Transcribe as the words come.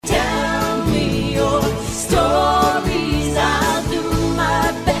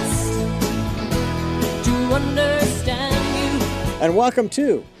welcome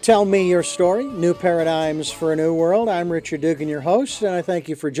to Tell Me Your Story, New Paradigms for a New World. I'm Richard Dugan, your host, and I thank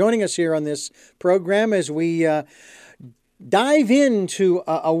you for joining us here on this program as we dive into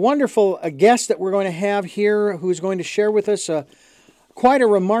a wonderful guest that we're going to have here who's going to share with us quite a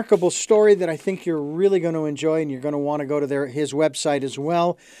remarkable story that I think you're really going to enjoy, and you're going to want to go to his website as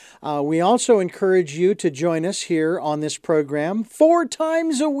well. We also encourage you to join us here on this program 4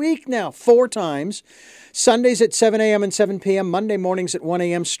 times a week now, 4 times. Sundays at 7 a.m. and 7 p.m., Monday mornings at 1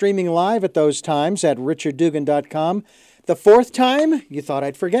 a.m., streaming live at those times at richarddugan.com. The 4th time, you thought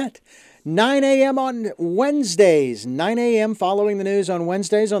I'd forget, 9 a.m. on Wednesdays, 9 a.m. following the news on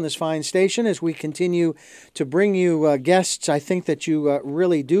Wednesdays on this fine station as we continue to bring you guests I think that you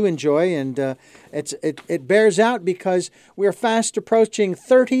really do enjoy, and it bears out because we're fast approaching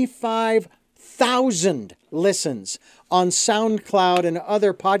 35,000 listens on SoundCloud and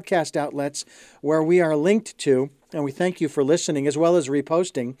other podcast outlets where we are linked to, and we thank you for listening as well as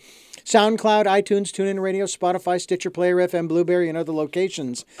reposting. SoundCloud, iTunes, TuneIn Radio, Spotify, Stitcher, Player FM, Blueberry, and other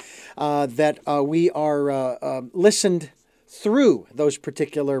locations that we are listened through those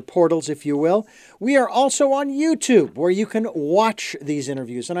particular portals, if you will. We are also on YouTube, where you can watch these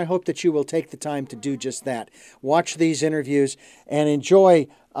interviews, and I hope that you will take the time to do just that. Watch these interviews and enjoy.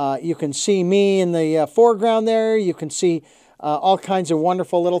 You can see me in the foreground there. You can see all kinds of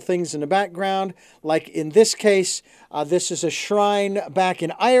wonderful little things in the background. Like in this case, this is a shrine back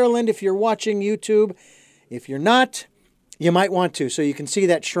in Ireland if you're watching YouTube. If you're not, you might want to. So you can see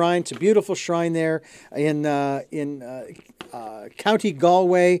that shrine. It's a beautiful shrine there in County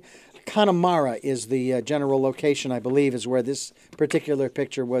Galway. Connemara is the general location, I believe, is where this particular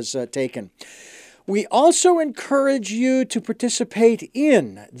picture was taken. We also encourage you to participate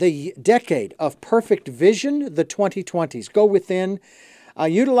in the Decade of Perfect Vision, the 2020s. Go within,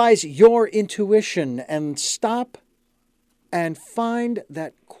 utilize your intuition, and stop and find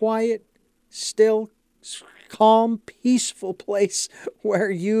that quiet, still, calm, peaceful place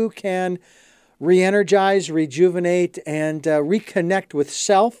where you can re-energize, rejuvenate, and reconnect with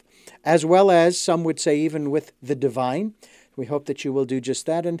self, as well as, some would say, even with the divine. We hope that you will do just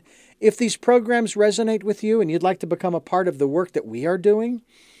that. And if these programs resonate with you and you'd like to become a part of the work that we are doing,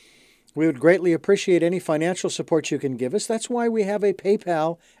 we would greatly appreciate any financial support you can give us. That's why we have a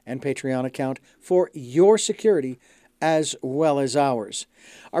PayPal and Patreon account for your security as well as ours.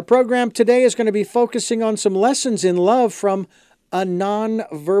 Our program today is going to be focusing on some lessons in love from a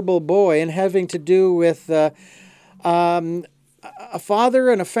nonverbal boy and having to do with a father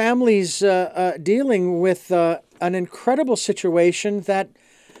and a family's dealing with an incredible situation that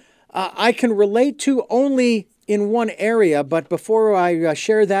I can relate to only in one area. But before I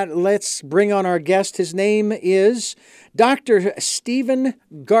share that, let's bring on our guest. His name is Dr. Stephen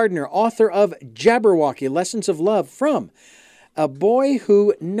Gardner, author of Jabberwocky, Lessons of Love from a Boy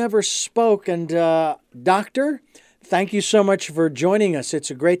Who Never Spoke. And Doctor, thank you so much for joining us. It's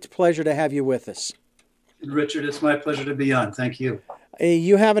a great pleasure to have you with us. Richard, it's my pleasure to be on. Thank you.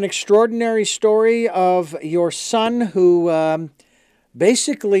 You have an extraordinary story of your son who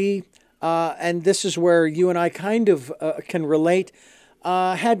basically, and this is where you and I kind of can relate,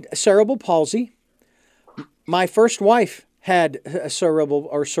 had cerebral palsy. My first wife had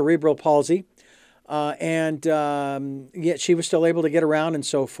cerebral palsy, and yet she was still able to get around and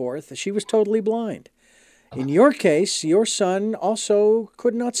so forth. She was totally blind. In your case, your son also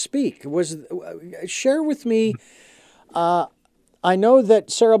could not speak. Share with me. I know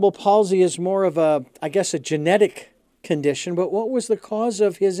that cerebral palsy is more of a genetic condition, but what was the cause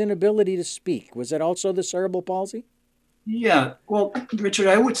of his inability to speak? Was it also the cerebral palsy? Yeah, well, Richard,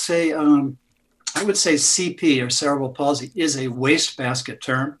 I would say CP, or cerebral palsy, is a wastebasket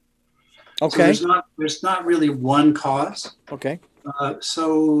term. Okay. So there's not really one cause. Okay.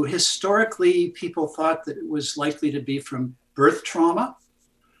 So historically, people thought that it was likely to be from birth trauma,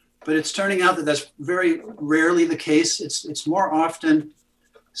 but it's turning out that that's very rarely the case. It's more often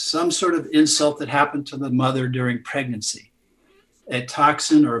some sort of insult that happened to the mother during pregnancy, a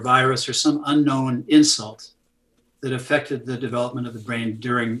toxin or a virus or some unknown insult that affected the development of the brain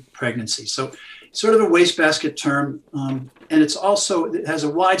during pregnancy. So sort of a wastebasket term. And it has a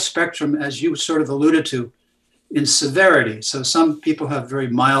wide spectrum, as you sort of alluded to, in severity. So some people have very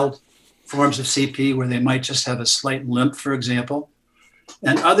mild forms of CP where they might just have a slight limp, for example.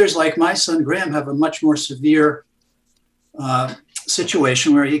 And others, like my son Graham, have a much more severe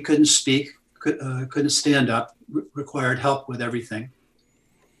situation where he couldn't speak, couldn't stand up, required help with everything.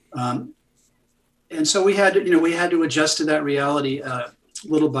 And so we had to adjust to that reality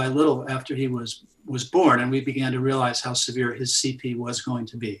little by little after he was born, and we began to realize how severe his CP was going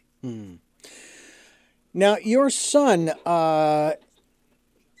to be. Now, your son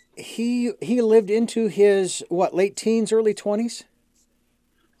he lived into his, what, late teens, early 20s?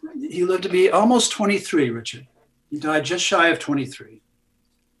 He lived to be almost 23, Richard. He died just shy of 23.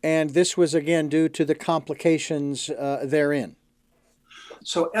 And this was, again, due to the complications therein.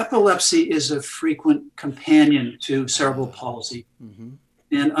 So epilepsy is a frequent companion to cerebral palsy. Mm-hmm.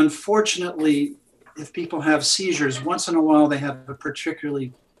 And unfortunately, if people have seizures, once in a while they have a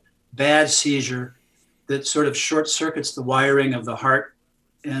particularly bad seizure that sort of short circuits the wiring of the heart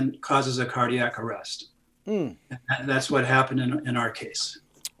and causes a cardiac arrest. And that's what happened in our case.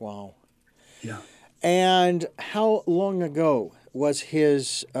 Wow. Yeah. And how long ago was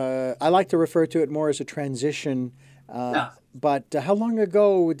his, I like to refer to it more as a transition, but how long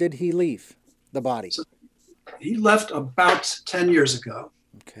ago did he leave the body? So he left about 10 years ago.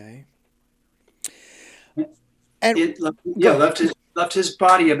 Okay. And left his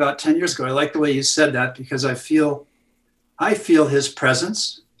body about 10 years ago. I like the way you said that because I feel his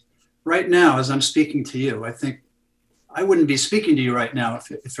presence right now as I'm speaking to you. I think I wouldn't be speaking to you right now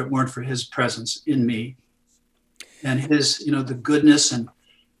if it weren't for his presence in me and his, the goodness and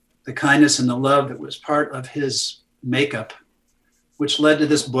the kindness and the love that was part of his makeup, which led to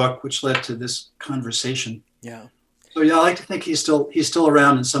this book, which led to this conversation. Yeah. So I like to think he's still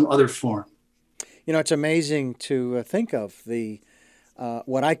around in some other form. It's amazing to think of the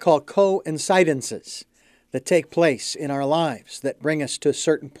what I call coincidences that take place in our lives that bring us to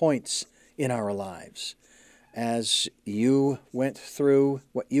certain points in our lives. As you went through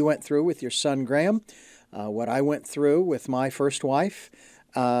what you went through with your son Graham, what I went through with my first wife,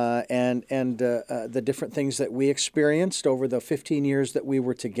 and the different things that we experienced over the 15 years that we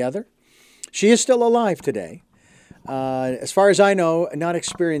were together. She is still alive today. As far as I know, not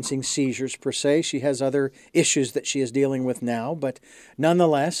experiencing seizures per se. She has other issues that she is dealing with now, but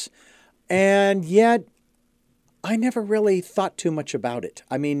nonetheless. And yet, I never really thought too much about it.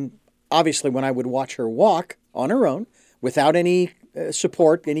 I mean, obviously, when I would watch her walk on her own, without any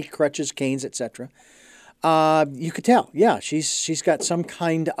support, any crutches, canes, etc., you could tell, yeah, she's got some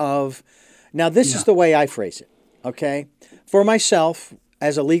kind of... Now, this is the way I phrase it, okay? For myself,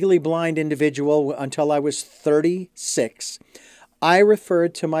 as a legally blind individual until I was 36, I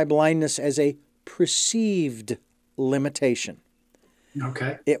referred to my blindness as a perceived limitation.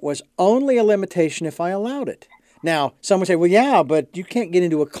 Okay. It was only a limitation if I allowed it. Now, some would say, well, yeah, but you can't get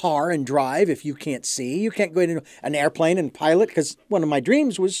into a car and drive if you can't see. You can't go into an airplane and pilot, because one of my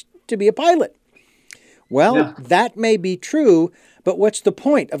dreams was to be a pilot. Well, that may be true, but what's the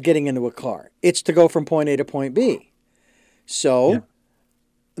point of getting into a car? It's to go from point A to point B. So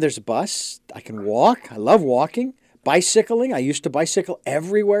there's a bus. I can walk. I love walking. Bicycling. I used to bicycle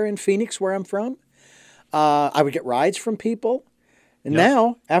everywhere in Phoenix where I'm from. I would get rides from people. And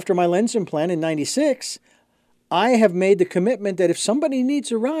now, after my lens implant in 96, I have made the commitment that if somebody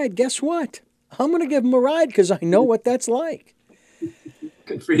needs a ride, guess what? I'm going to give them a ride because I know what that's like.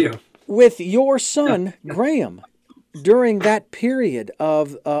 Good for you. With your son, Graham, during that period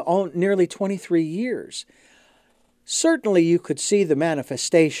of nearly 23 years, certainly you could see the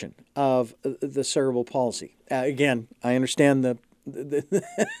manifestation of the cerebral palsy. Again, I understand the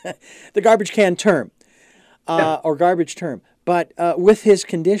garbage can term or garbage term, but with his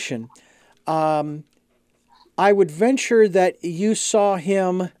condition, I would venture that you saw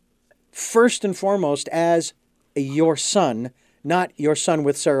him first and foremost as your son, not your son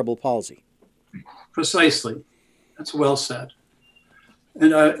with cerebral palsy. Precisely. That's well said.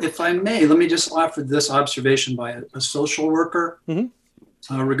 And if I may, let me just offer this observation by a social worker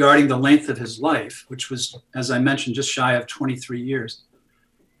regarding the length of his life, which was, as I mentioned, just shy of 23 years.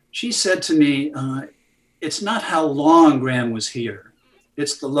 She said to me, it's not how long Graham was here.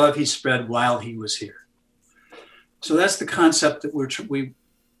 It's the love he spread while he was here. So that's the concept that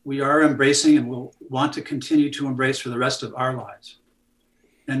we are embracing and will want to continue to embrace for the rest of our lives.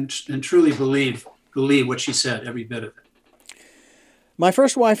 And truly believe what she said, every bit of it. My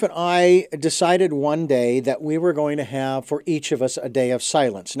first wife and I decided one day that we were going to have for each of us a day of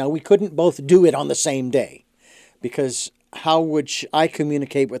silence. Now, we couldn't both do it on the same day because how would I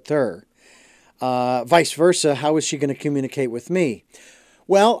communicate with her? Vice versa, how is she going to communicate with me?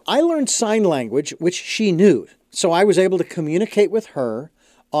 Well, I learned sign language, which she knew. So I was able to communicate with her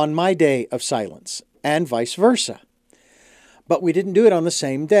on my day of silence and vice versa. But we didn't do it on the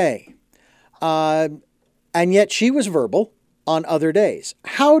same day. And yet she was verbal on other days.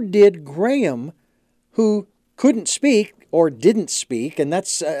 How did Graham, who couldn't speak or didn't speak, and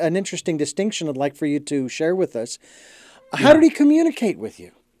that's an interesting distinction I'd like for you to share with us, how did he communicate with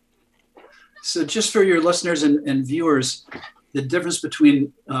you? So just for your listeners and viewers, the difference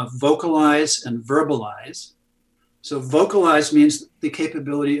between vocalize and verbalize. So vocalize means the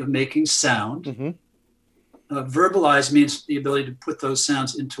capability of making sound. Mm-hmm. Verbalize means the ability to put those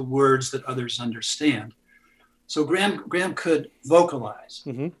sounds into words that others understand. So Graham could vocalize,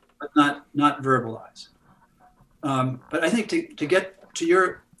 Mm-hmm. but not verbalize. But I think to get to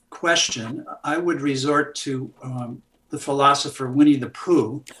your question, I would resort to the philosopher Winnie the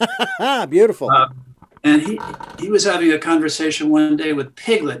Pooh. Beautiful. And he was having a conversation one day with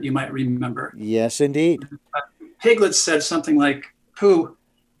Piglet, you might remember. Yes, indeed. Piglet said something like, Pooh,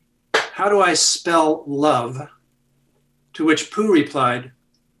 how do I spell love? To which Pooh replied,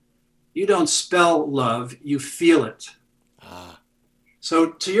 you don't spell love, you feel it. So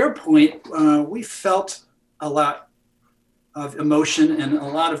to your point, we felt a lot of emotion and a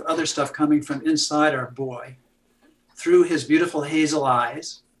lot of other stuff coming from inside our boy through his beautiful hazel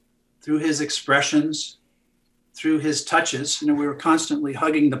eyes, through his expressions, through his touches. We were constantly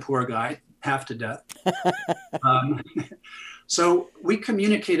hugging the poor guy, half to death. So we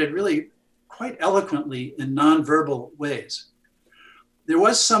communicated really quite eloquently in nonverbal ways. There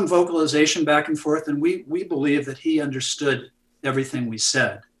was some vocalization back and forth, and we believe that he understood everything we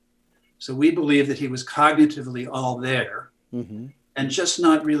said. So we believe that he was cognitively all there, mm-hmm. and just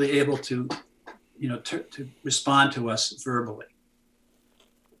not really able to respond to us verbally.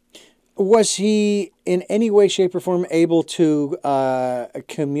 Was he in any way, shape, or form able to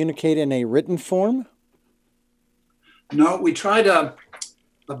communicate in a written form? No, we tried a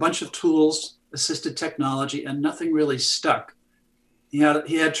bunch of tools, assisted technology, and nothing really stuck. He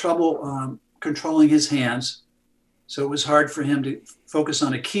had trouble controlling his hands, so it was hard for him to focus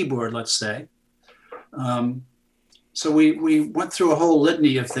on a keyboard, let's say. So we went through a whole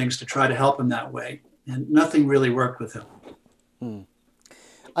litany of things to try to help him that way, and nothing really worked with him.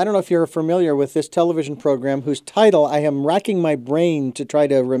 I don't know if you're familiar with this television program whose title I am racking my brain to try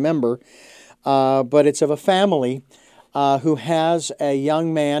to remember, but it's of a family who has a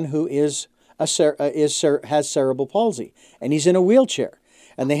young man who has cerebral palsy, and he's in a wheelchair.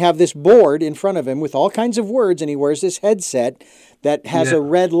 And they have this board in front of him with all kinds of words, and he wears this headset that has a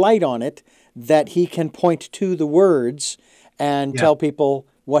red light on it that he can point to the words and tell people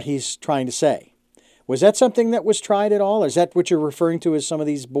what he's trying to say. Was that something that was tried at all? Is that what you're referring to as some of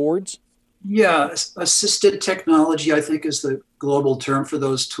these boards? Yeah, assisted technology, I think, is the global term for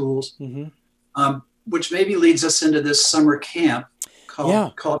those tools, mm-hmm. Which maybe leads us into this summer camp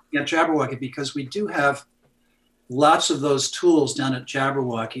called Camp Jabberwocky, because we do have lots of those tools down at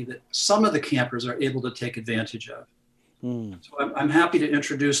Jabberwocky that some of the campers are able to take advantage of. So I'm happy to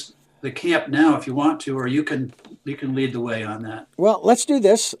introduce the camp now if you want to, or you can lead the way on that. Well, let's do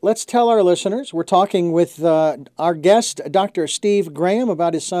this. Let's tell our listeners. We're talking with our guest, Dr. Steve Graham,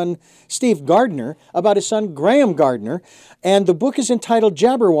 about his son, Steve Gardner, about his son, Graham Gardner. And the book is entitled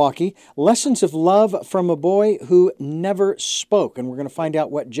Jabberwocky, Lessons of Love from a Boy Who Never Spoke. And we're going to find out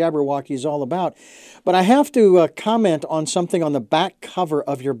what Jabberwocky is all about. But I have to comment on something on the back cover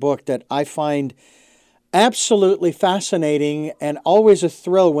of your book that I find absolutely fascinating and always a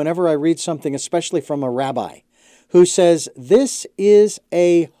thrill whenever I read something, especially from a rabbi, who says, this is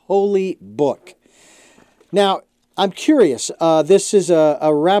a holy book. Now, I'm curious. This is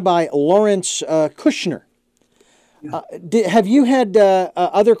a Rabbi Lawrence Kushner. Have you had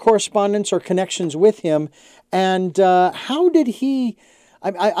other correspondence or connections with him? And how did he...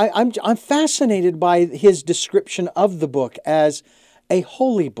 I'm fascinated by his description of the book as a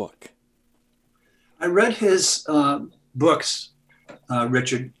holy book. I read his books,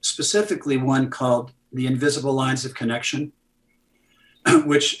 Richard, specifically one called The Invisible Lines of Connection,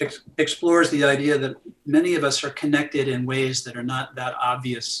 which explores the idea that many of us are connected in ways that are not that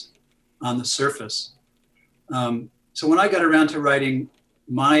obvious on the surface. So when I got around to writing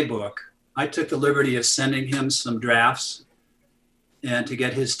my book, I took the liberty of sending him some drafts and to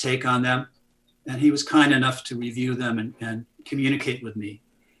get his take on them. And he was kind enough to review them and communicate with me.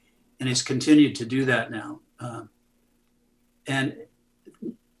 And he's continued to do that now. And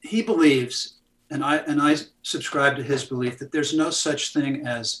he believes, and I subscribe to his belief, that there's no such thing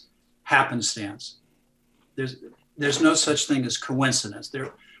as happenstance. There's no such thing as coincidence. There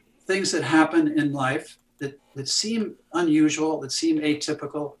are things that happen in life that seem unusual, that seem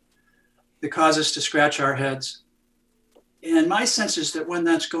atypical, that cause us to scratch our heads. And my sense is that when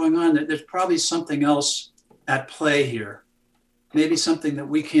that's going on, that there's probably something else at play here. Maybe something that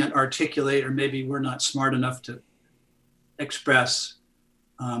we can't articulate, or maybe we're not smart enough to express.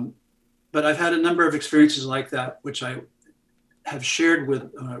 But I've had a number of experiences like that, which I have shared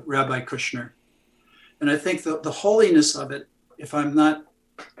with Rabbi Kushner. And I think the holiness of it, if I'm not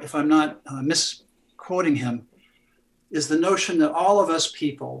misquoting him, is the notion that all of us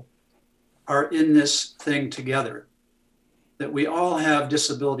people are in this thing together. that we all have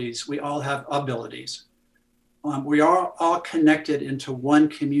disabilities, we all have abilities. We are all connected into one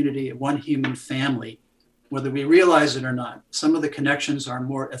community, one human family, whether we realize it or not. Some of the connections are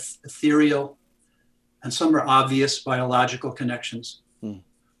more ethereal, and some are obvious biological connections.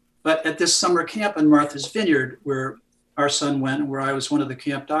 But at this summer camp in Martha's Vineyard, where our son went, where I was one of the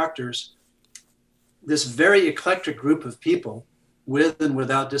camp doctors, this very eclectic group of people with and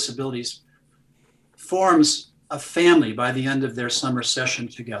without disabilities forms a family by the end of their summer session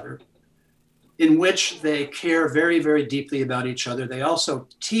together, in which they care very, very deeply about each other. They also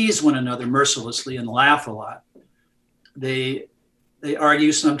tease one another mercilessly and laugh a lot. They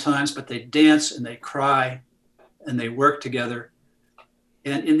argue sometimes, but they dance and they cry and they work together.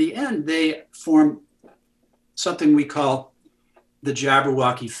 And in the end, they form something we call the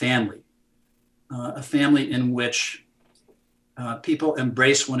Jabberwocky family, a family in which people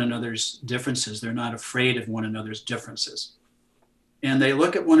embrace one another's differences. They're not afraid of one another's differences. And they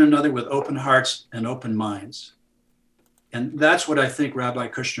look at one another with open hearts and open minds. And that's what I think Rabbi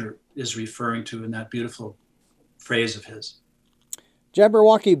Kushner is referring to in that beautiful phrase of his.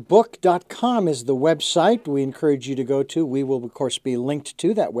 JabberwockyBook.com is the website we encourage you to go to. We will, of course, be linked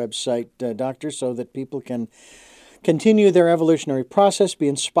to that website, Doctor, so that people can continue their evolutionary process, be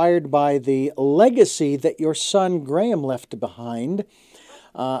inspired by the legacy that your son Graham left behind,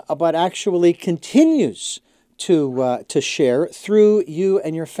 but actually continues to share through you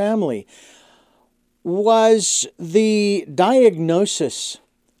and your family. Was the diagnosis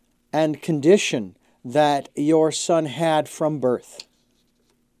and condition that your son had from birth?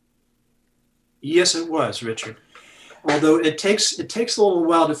 Yes, it was, Richard. Although it takes a little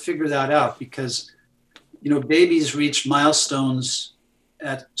while to figure that out, because babies reach milestones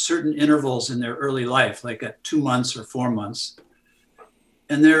at certain intervals in their early life, like at 2 months or 4 months.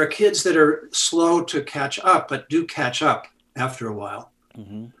 And there are kids that are slow to catch up, but do catch up after a while.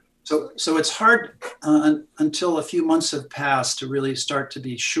 Mm-hmm. So it's hard until a few months have passed to really start to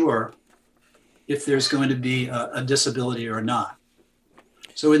be sure if there's going to be a disability or not.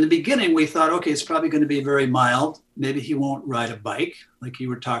 So in the beginning, we thought, okay, it's probably going to be very mild. Maybe he won't ride a bike like you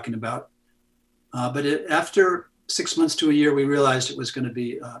were talking about. But after 6 months to a year, we realized it was going to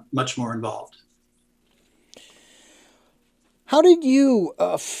be much more involved. How did you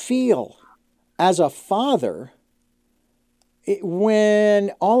feel as a father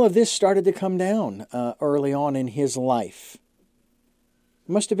when all of this started to come down early on in his life? It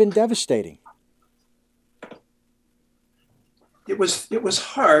must have been devastating. It was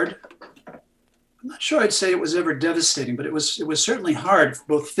hard. I'm not sure I'd say it was ever devastating, but it was certainly hard,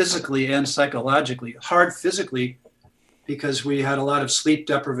 both physically and psychologically. Hard physically because we had a lot of sleep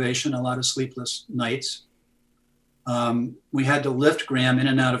deprivation, a lot of sleepless nights. We had to lift Graham in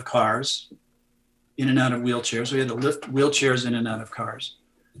and out of cars, in and out of wheelchairs. We had to lift wheelchairs in and out of cars.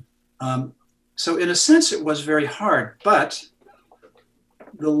 So in a sense, it was very hard, but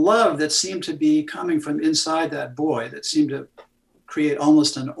the love that seemed to be coming from inside that boy, that seemed to create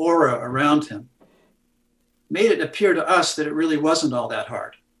almost an aura around him, made it appear to us that it really wasn't all that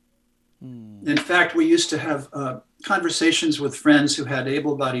hard. In fact, we used to have conversations with friends who had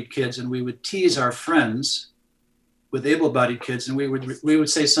able-bodied kids, and we would tease our friends with able-bodied kids, and we would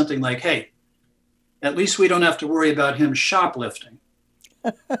say something like, hey, at least we don't have to worry about him shoplifting,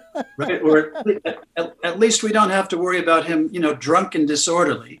 right? Or at least we don't have to worry about him, drunk and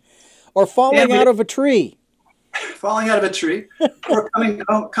disorderly. Or falling out of a tree. Falling out of a tree, or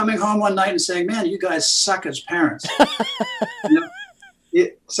coming home one night and saying, man, you guys suck as parents.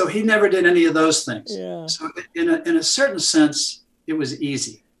 So he never did any of those things. Yeah. So in a certain sense, it was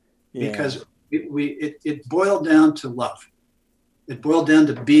easy because it boiled down to love. It boiled down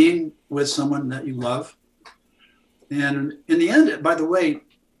to being with someone that you love. And in the end, by the way,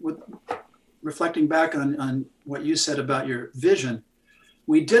 reflecting back on what you said about your vision,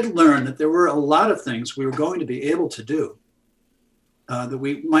 we did learn that there were a lot of things we were going to be able to do that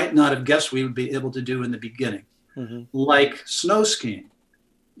we might not have guessed we would be able to do in the beginning, like snow skiing,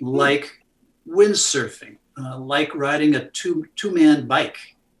 like windsurfing, like riding a two-man bike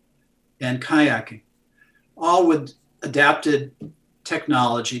and kayaking, all with adapted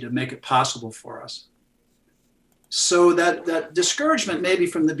technology to make it possible for us. So that discouragement maybe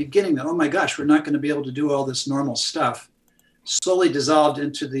from the beginning that, oh my gosh, we're not going to be able to do all this normal stuff, slowly dissolved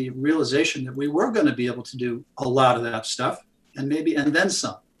into the realization that we were going to be able to do a lot of that stuff and then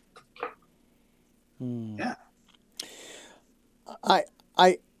some. Yeah.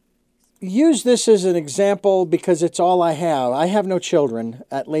 I use this as an example because it's all I have. I have no children,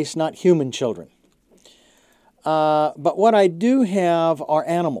 at least not human children. But what I do have are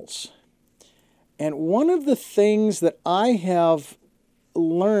animals. And one of the things that I have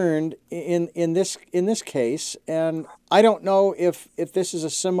learned in this case, and I don't know if this is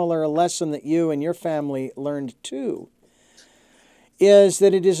a similar lesson that you and your family learned too, is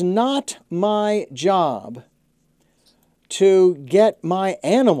that it is not my job to get my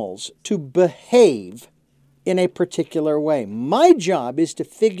animals to behave in a particular way. My job is to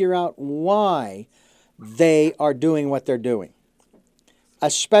figure out why they are doing what they're doing.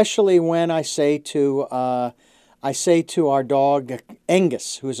 Especially when I say to our dog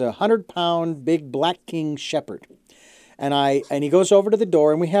Angus, who's a 100-pound big black king shepherd, and he goes over to the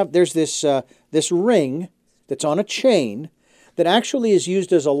door, and there's this ring that's on a chain that actually is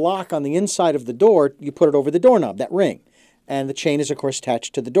used as a lock on the inside of the door. You put it over the doorknob, that ring, and the chain is of course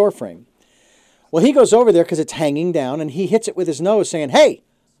attached to the door frame. Well, he goes over there because it's hanging down, and he hits it with his nose, saying, "Hey,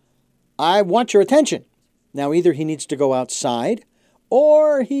 I want your attention." Now, either he needs to go outside,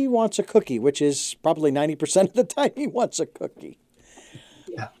 or he wants a cookie, which is probably 90% of the time he wants a cookie.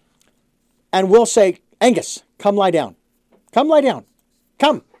 Yeah. And we'll say, "Angus, come lie down. Come lie down.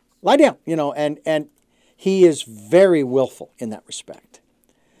 Come, lie down." And he is very willful in that respect.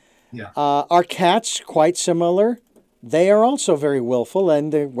 Yeah. Our cats, quite similar. They are also very willful,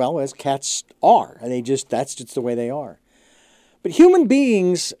 and as cats are. That's just the way they are. But human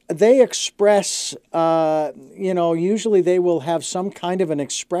beings, they express, usually they will have some kind of an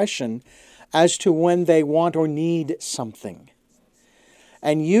expression as to when they want or need something.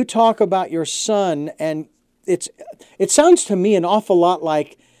 And you talk about your son, and it sounds to me an awful lot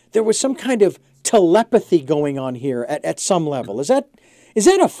like there was some kind of telepathy going on here at some level. Is that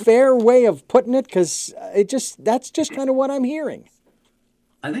a fair way of putting it? Because that's just kind of what I'm hearing.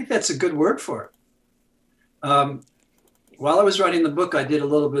 I think that's a good word for it. While I was writing the book, I did a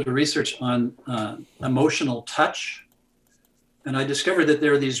little bit of research on emotional touch. And I discovered that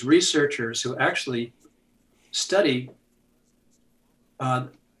there are these researchers who actually study the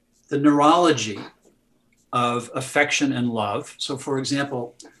neurology of affection and love. So, for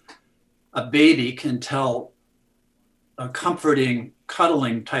example, a baby can tell a comforting,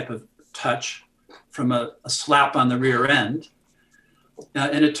 cuddling type of touch from a slap on the rear end.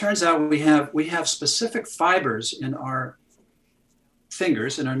 And it turns out we have specific fibers in our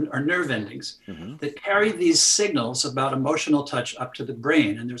fingers and our nerve endings that carry these signals about emotional touch up to the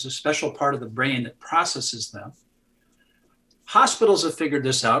brain. And there's a special part of the brain that processes them. Hospitals have figured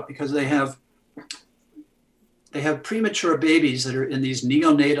this out because they have premature babies that are in these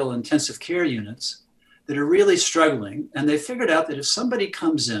neonatal intensive care units that are really struggling. And they figured out that if somebody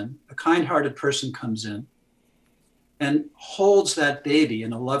comes in, a kind-hearted person comes in and holds that baby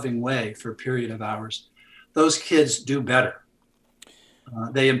in a loving way for a period of hours, those kids do better.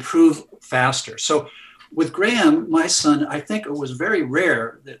 They improve faster. So with Graham, my son, I think it was very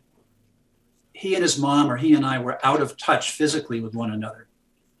rare that he and his mom or he and I were out of touch physically with one another.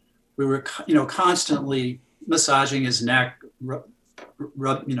 We were, constantly massaging his neck,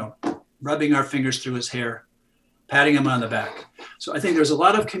 rubbing our fingers through his hair, patting him on the back. So I think there's a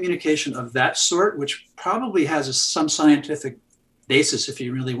lot of communication of that sort, which probably has some scientific basis if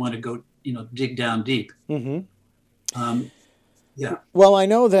you really want to go, dig down deep. Mm-hmm. Yeah. Well, I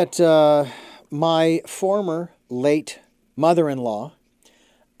know that my former late mother-in-law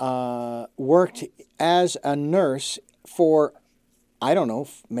worked as a nurse for, I don't know,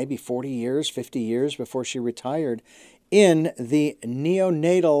 maybe 40 years, 50 years before she retired in the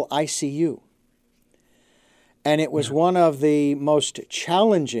neonatal ICU. And it was one of the most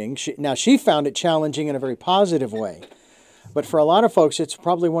challenging. She found it challenging in a very positive way. But for a lot of folks, it's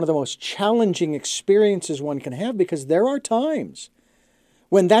probably one of the most challenging experiences one can have, because there are times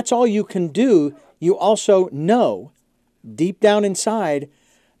when that's all you can do. You also know deep down inside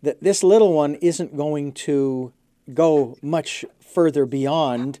that this little one isn't going to go much further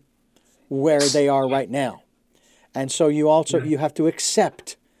beyond where they are right now. And so you have to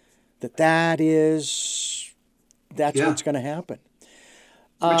accept that's what's going to happen.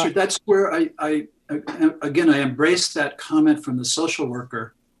 Richard, that's where I embrace that comment from the social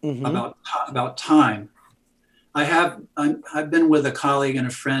worker about time. I've been with a colleague and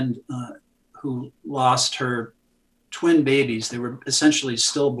a friend who lost her twin babies. They were essentially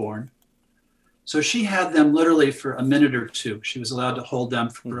stillborn. So she had them literally for a minute or two. She was allowed to hold them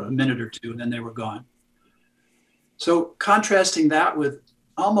for a minute or two, and then they were gone. So contrasting that with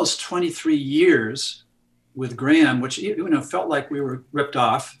almost 23 years with Graham, which felt like we were ripped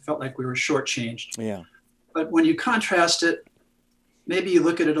off, felt like we were shortchanged. Yeah. But when you contrast it, maybe you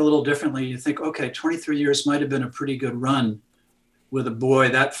look at it a little differently. You think, okay, 23 years might have been a pretty good run with a boy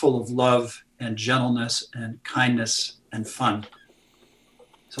that full of love and gentleness and kindness and fun.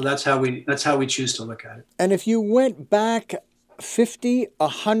 So that's how we choose to look at it. And if you went back 50,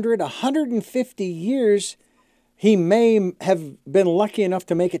 100, 150 years, he may have been lucky enough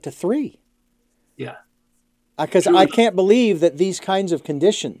to make it to 3. Yeah. Because I can't believe that these kinds of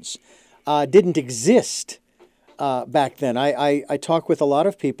conditions didn't exist back then. I talk with a lot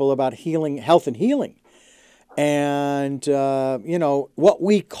of people about healing, health and healing. And, what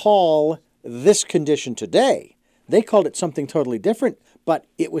we call this condition today, they called it something totally different, but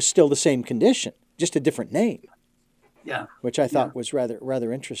it was still the same condition, just a different name. Yeah. Which I thought was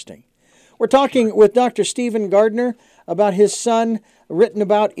rather interesting. We're talking with Dr. Stephen Gardner about his son, written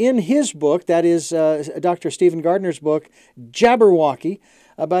about in his book, that is Dr. Stephen Gardner's book, Jabberwocky,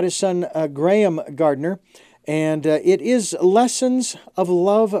 about his son Graham Gardner. And it is Lessons of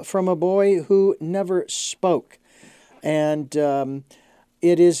Love from a Boy Who Never Spoke. And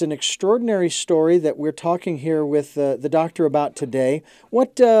it is an extraordinary story that we're talking here with the doctor about today.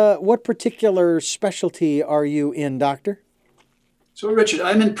 What particular specialty are you in, doctor? So, Richard,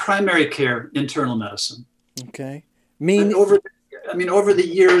 I'm in primary care internal medicine. Okay. Over the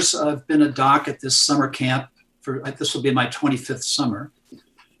years, I've been a doc at this summer camp. This will be my 25th summer.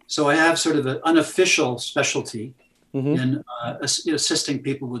 So I have sort of an unofficial specialty in assisting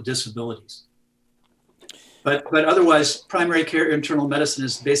people with disabilities. But otherwise, primary care internal medicine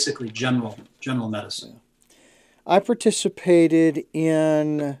is basically general medicine. I participated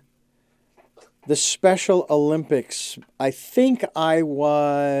in the Special Olympics. I think I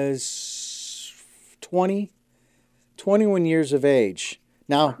was 21 years of age.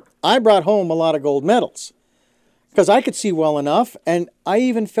 Now, I brought home a lot of gold medals because I could see well enough, and I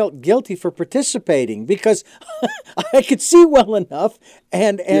even felt guilty for participating because I could see well enough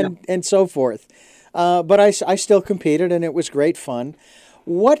and so forth. But I still competed, and it was great fun.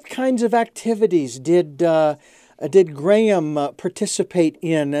 What kinds of activities did Graham participate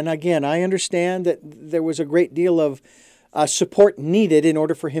in? And again, I understand that there was a great deal of support needed in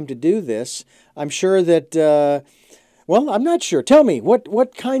order for him to do this. I'm sure that, I'm not sure. Tell me,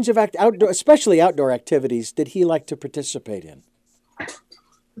 what kinds of especially outdoor activities, did he like to participate in?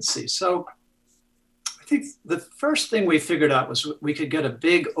 Let's see. So I think the first thing we figured out was we could get a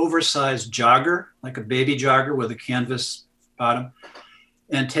big oversized jogger, like a baby jogger with a canvas bottom,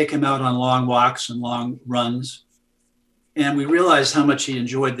 and take him out on long walks and long runs. And we realized how much he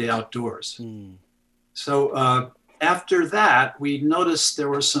enjoyed the outdoors. So after that, we noticed there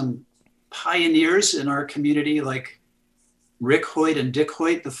were some pioneers in our community, like Rick Hoyt and Dick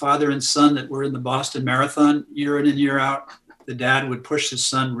Hoyt, the father and son that were in the Boston Marathon year in and year out. The dad would push his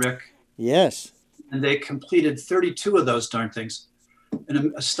son, Rick. Yes. And they completed 32 of those darn things,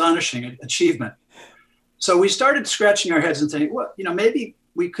 an astonishing achievement. So we started scratching our heads and thinking, well, maybe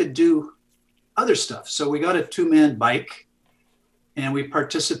we could do other stuff. So we got a 2-man bike and we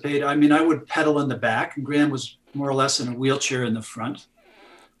participated. I mean, I would pedal in the back and Graham was more or less in a wheelchair in the front.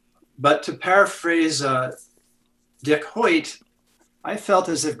 But to paraphrase Dick Hoyt, I felt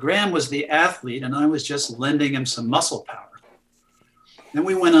as if Graham was the athlete and I was just lending him some muscle power. Then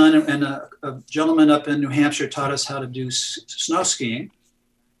we went on, and a gentleman up in New Hampshire taught us how to do snow skiing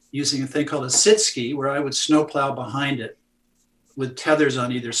using a thing called a sit ski, where I would snowplow behind it with tethers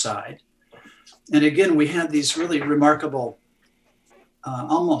on either side. And again, we had these really remarkable,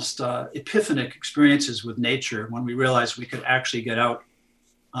 almost epiphanic experiences with nature when we realized we could actually get out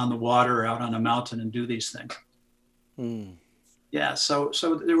on the water or out on a mountain and do these things. Yeah, so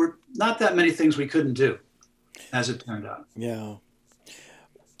there were not that many things we couldn't do, as it turned out. Yeah.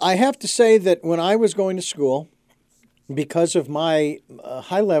 I have to say that when I was going to school, because of my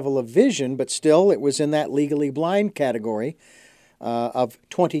high level of vision, but still it was in that legally blind category of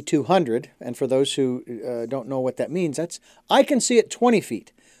 2200. And for those who don't know what that means, I can see at 20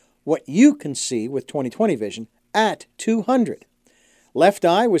 feet what you can see with 20/20 vision at 200. Left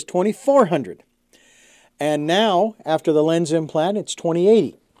eye was 2400. And now, after the lens implant, it's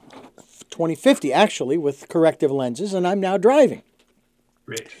 20/80. 20/50 actually with corrective lenses, and I'm now driving.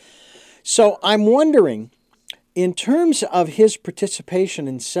 Great. So I'm wondering, in terms of his participation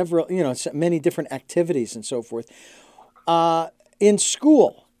in several, many different activities and so forth, in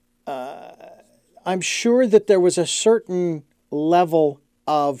school, I'm sure that there was a certain level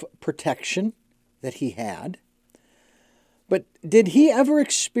of protection that he had. But did he ever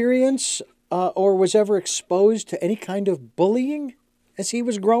experience or was ever exposed to any kind of bullying as he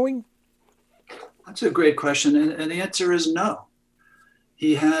was growing? That's a great question, and the answer is no.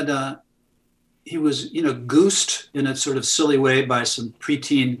 He was goosed in a sort of silly way by some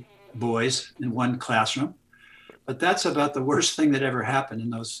preteen boys in one classroom, but that's about the worst thing that ever happened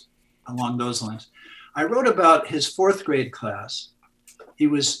along those lines. I wrote about his 4th grade class. He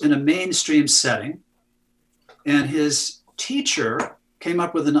was in a mainstream setting, and his teacher came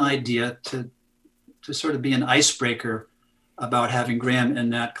up with an idea to sort of be an icebreaker about having Graham in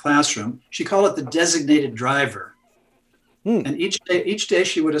that classroom. She called it the designated driver. And each day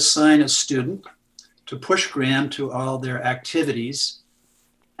she would assign a student to push Graham to all their activities,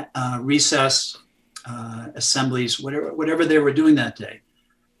 recess, assemblies, whatever they were doing that day.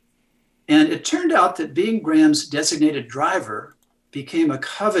 And it turned out that being Graham's designated driver became a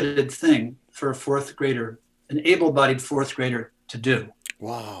coveted thing for a fourth grader, an able-bodied fourth grader to do.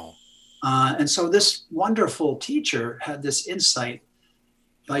 Wow. And so this wonderful teacher had this insight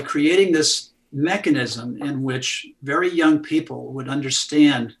by creating this mechanism in which very young people would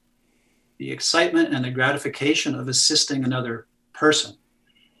understand the excitement and the gratification of assisting another person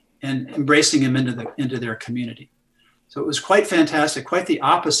and embracing him into their community. So it was quite fantastic, quite the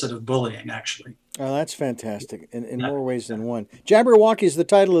opposite of bullying, actually. Oh, that's fantastic in more ways than one. Jabberwocky is the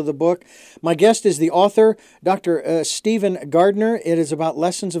title of the book. My guest is the author, Dr. Stephen Gardner. It is about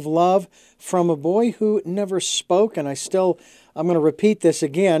lessons of love from a boy who never spoke. And I'm going to repeat this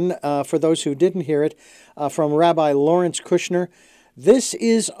again for those who didn't hear it, from Rabbi Lawrence Kushner. This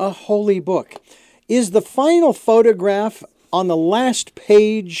is a holy book. Is the final photograph on the last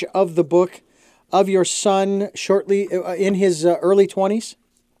page of the book of your son shortly in his early 20s?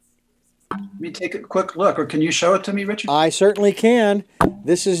 Let me take a quick look, or can you show it to me, Richard? I certainly can.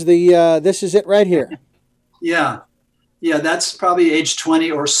 This is it right here. Yeah, that's probably age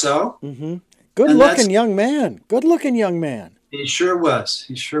 20 or so. Mm-hmm. Good-looking young man. Good-looking young man. He sure was.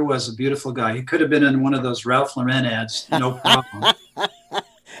 He sure was a beautiful guy. He could have been in one of those Ralph Lauren ads, no problem.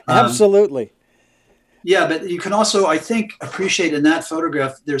 Absolutely. Yeah, but you can also, I think, appreciate in that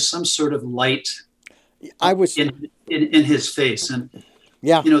photograph, there's some sort of light in his face. And,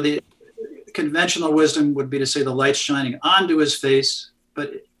 yeah, the conventional wisdom would be to say the light's shining onto his face.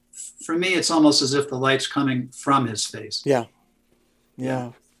 But for me, it's almost as if the light's coming from his face. Yeah.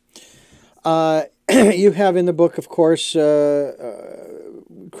 You have in the book, of course,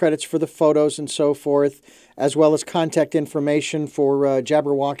 credits for the photos and so forth, as well as contact information for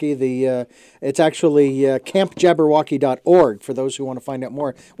Jabberwocky. It's actually campjabberwocky.org for those who want to find out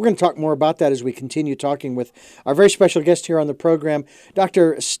more. We're going to talk more about that as we continue talking with our very special guest here on the program,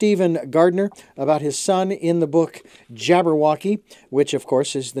 Dr. Stephen Gardner, about his son in the book Jabberwocky, which, of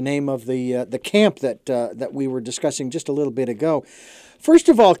course, is the name of the camp that we were discussing just a little bit ago. First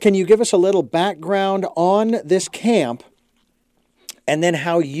of all, can you give us a little background on this camp and then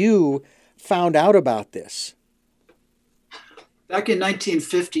how you found out about this? Back in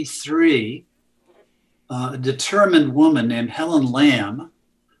 1953, a determined woman named Helen Lamb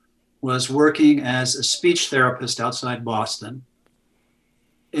was working as a speech therapist outside Boston.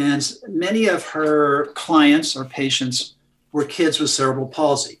 And many of her clients or patients were kids with cerebral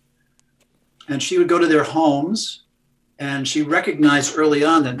palsy. And she would go to their homes, and she recognized early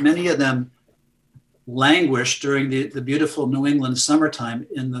on that many of them languished during the beautiful New England summertime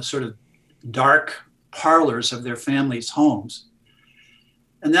in the sort of dark parlors of their families' homes.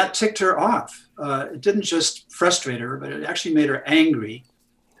 And that ticked her off. It didn't just frustrate her, but it actually made her angry.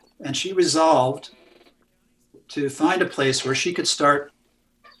 And she resolved to find a place where she could start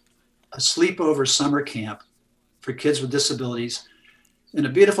a sleepover summer camp for kids with disabilities in a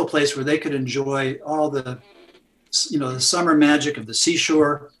beautiful place where they could enjoy all the summer magic of the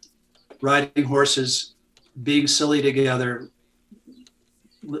seashore, riding horses, being silly together,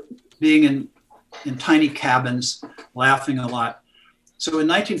 being in tiny cabins, laughing a lot. So in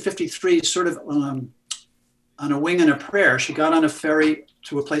 1953, sort of on a wing and a prayer, she got on a ferry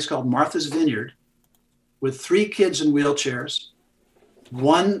to a place called Martha's Vineyard with 3 kids in wheelchairs,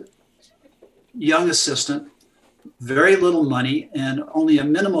 1 young assistant, very little money, and only a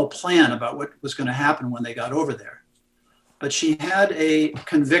minimal plan about what was going to happen when they got over there. But she had a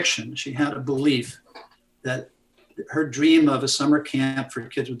conviction, she had a belief that her dream of a summer camp for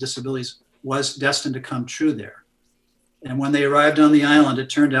kids with disabilities was destined to come true there. And when they arrived on the island, it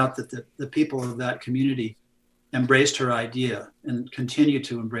turned out that the people of that community embraced her idea and continue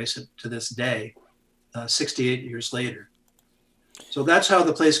to embrace it to this day, 68 years later. So that's how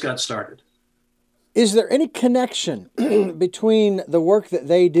the place got started. Is there any connection between the work that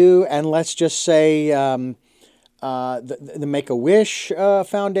they do and, let's just say, the Make-A-Wish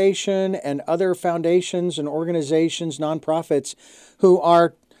Foundation and other foundations and organizations, nonprofits, who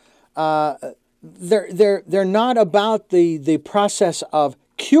are they're not about the process of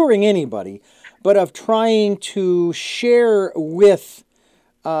curing anybody, but of trying to share with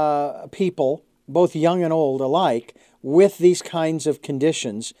people, both young and old alike, with these kinds of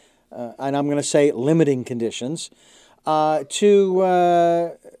conditions, and I'm going to say limiting conditions, that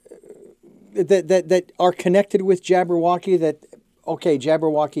are connected with Jabberwocky that, okay,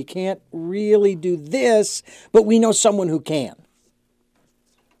 Jabberwocky can't really do this, but we know someone who can?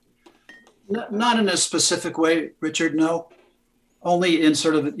 Not in a specific way, Richard, no. Only in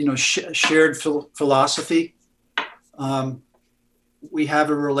sort of, shared philosophy. We have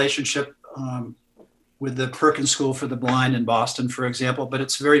a relationship with the Perkins School for the Blind in Boston, for example, but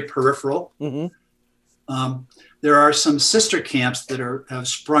it's very peripheral. Mm-hmm. There are some sister camps that have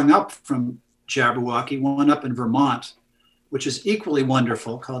sprung up from Jabberwocky, one up in Vermont, which is equally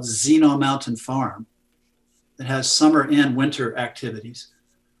wonderful, called Zeno Mountain Farm, that has summer and winter activities.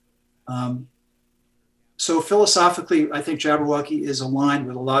 So philosophically, I think Jabberwocky is aligned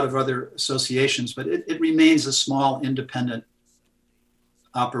with a lot of other associations, but it remains a small, independent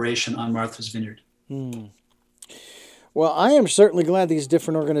operation on Martha's Vineyard. Well, I am certainly glad these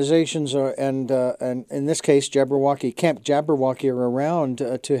different organizations are, and in this case, Camp Jabberwocky, are around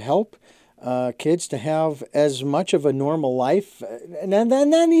to help kids to have as much of a normal life. And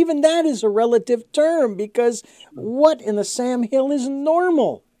then even that is a relative term, because what in the Sam Hill is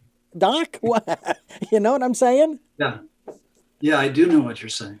normal? Doc, what? You know what I'm saying? Yeah, I do know what you're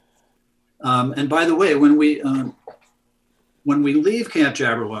saying. And by the way, when we leave Camp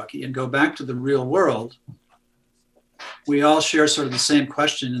Jabberwocky and go back to the real world, we all share sort of the same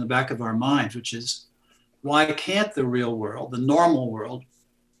question in the back of our minds, which is, why can't the real world, the normal world,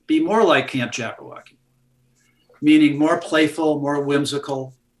 be more like Camp Jabberwocky? Meaning more playful, more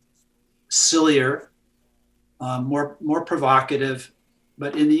whimsical, sillier, more provocative,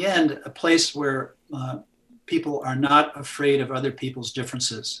 but in the end, a place where people are not afraid of other people's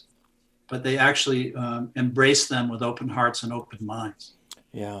differences, but they actually embrace them with open hearts and open minds.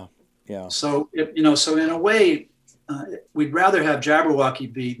 Yeah. So, so in a way, we'd rather have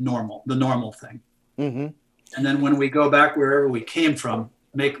Jabberwocky be normal, the normal thing. Mm-hmm. And then when we go back wherever we came from,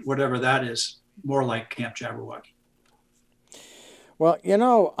 make whatever that is more like Camp Jabberwocky. Well,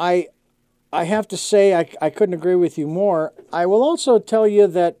 I have to say I couldn't agree with you more. I will also tell you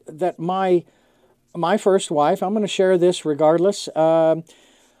that my first wife, I'm going to share this regardless, there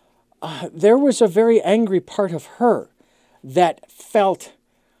was a very angry part of her that felt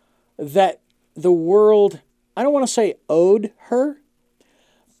that the world, I don't want to say owed her,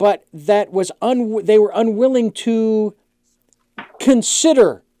 but that was they were unwilling to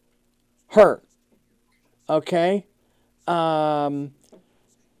consider her, okay,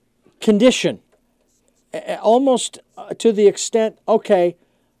 condition, almost to the extent, okay,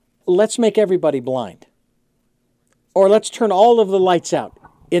 let's make everybody blind, or let's turn all of the lights out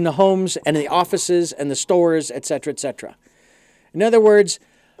in the homes and the offices and the stores, etc., etc. In other words,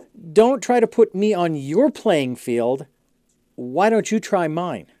 don't try to put me on your playing field. Why don't you try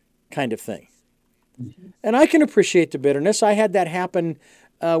mine, kind of thing. Mm-hmm. And I can appreciate the bitterness. I had that happen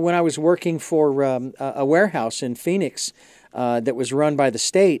when I was working for a warehouse in Phoenix that was run by the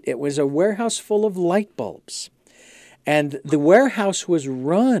state. It was a warehouse full of light bulbs. And the warehouse was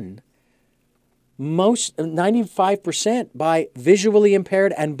run 95% by visually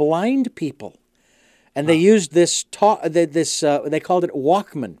impaired and blind people. And they used this, they called it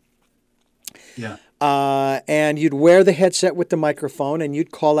Walkman. Yeah. And you'd wear the headset with the microphone and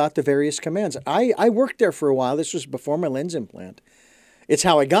you'd call out the various commands. I worked there for a while. This was before my lens implant. It's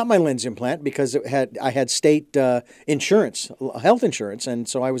how I got my lens implant, because I had state insurance, health insurance, and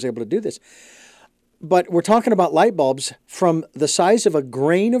so I was able to do this. But we're talking about light bulbs from the size of a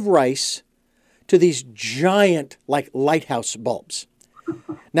grain of rice to these giant, like, lighthouse bulbs.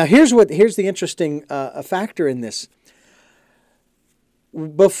 Now, here's the interesting factor in this.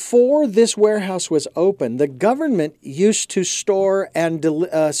 Before this warehouse was open, the government used to store and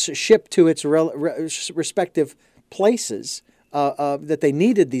ship to its respective places that they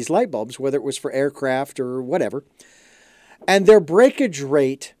needed these light bulbs, whether it was for aircraft or whatever. And their breakage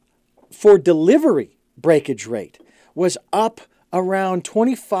rate for delivery was up around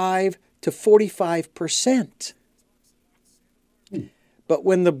 25 to 45%. But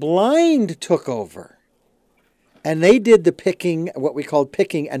when the blind took over and they did the picking, what we called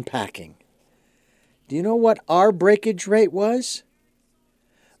picking and packing, do you know what our breakage rate was?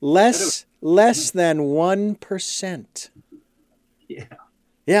 Less than 1%.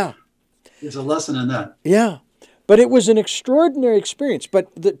 Yeah. There's a lesson in that. Yeah. But it was an extraordinary experience.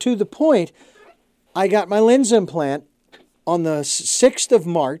 But to the point, I got my lens implant on the 6th of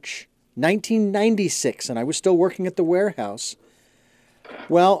March, 1996, and I was still working at the warehouse.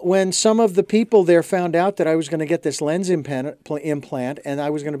 Well, when some of the people there found out that I was going to get this lens implant and I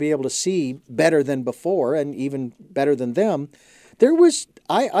was going to be able to see better than before and even better than them, there was,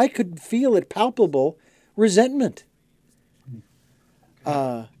 I could feel it, palpable resentment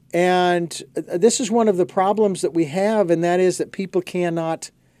And this is one of the problems that we have, and that is that people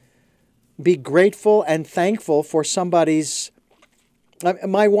cannot be grateful and thankful for somebody's.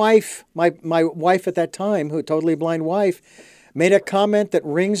 My wife at that time, who totally blind wife, made a comment that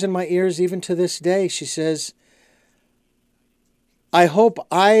rings in my ears even to this day. She says, "I hope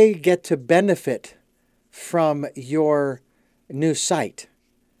I get to benefit from your new sight."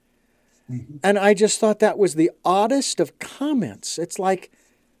 Mm-hmm. And I just thought that was the oddest of comments. It's like,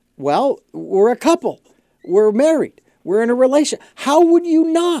 well, we're a couple. We're married. We're in a relationship. How would you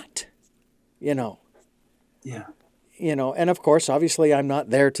not? Yeah. And of course, obviously, I'm not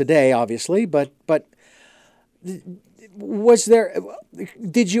there today, obviously, but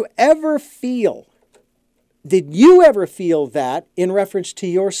did you ever feel that in reference to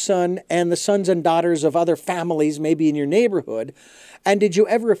your son and the sons and daughters of other families, maybe in your neighborhood? And did you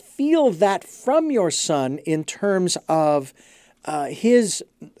ever feel that from your son in terms of his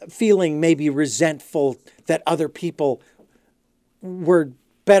feeling maybe resentful that other people were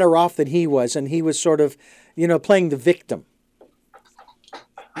better off than he was, and he was sort of, playing the victim?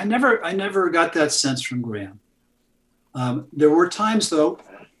 I never got that sense from Graham. There were times, though,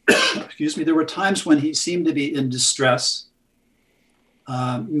 excuse me, there were times when he seemed to be in distress,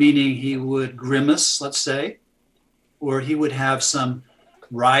 meaning he would grimace, let's say, or he would have some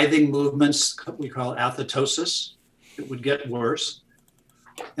writhing movements we call athetosis. It would get worse.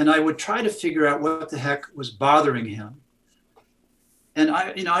 And I would try to figure out what the heck was bothering him. And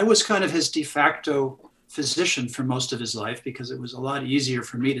I was kind of his de facto physician for most of his life, because it was a lot easier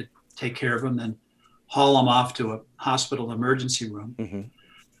for me to take care of him than haul him off to a hospital emergency room. Mm-hmm.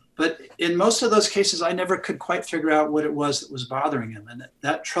 But in most of those cases, I never could quite figure out what it was that was bothering him. And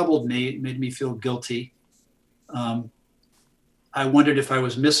that troubled me. It made me feel guilty. I wondered if I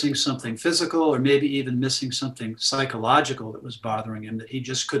was missing something physical, or maybe even missing something psychological that was bothering him that he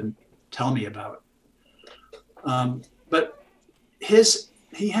just couldn't tell me about. But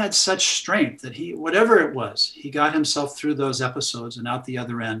he had such strength that whatever it was, he got himself through those episodes and out the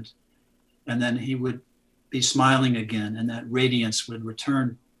other end. And then he would be smiling again, and that radiance would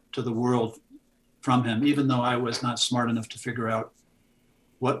return to the world from him, even though I was not smart enough to figure out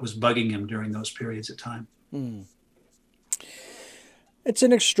what was bugging him during those periods of time. Mm. It's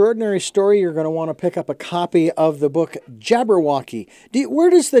an extraordinary story. You're going to want to pick up a copy of the book Jabberwocky. Where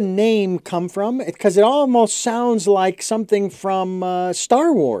does the name come from? Because it almost sounds like something from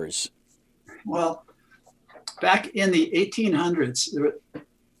Star Wars. Well, back in the 1800s,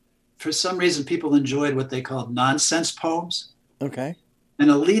 for some reason, people enjoyed what they called nonsense poems. Okay.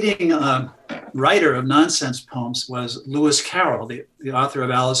 And a leading writer of nonsense poems was Lewis Carroll, the author of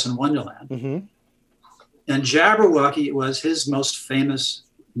Alice in Wonderland. Mm-hmm. And Jabberwocky was his most famous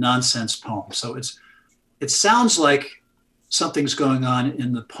nonsense poem. So it sounds like something's going on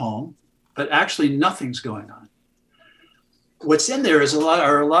in the poem, but actually nothing's going on. What's in there is a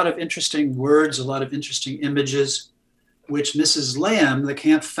lot of interesting words, a lot of interesting images, which Mrs. Lamb, the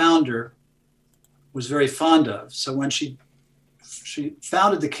camp founder, was very fond of. So when she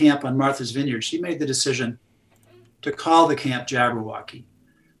founded the camp on Martha's Vineyard, she made the decision to call the camp Jabberwocky.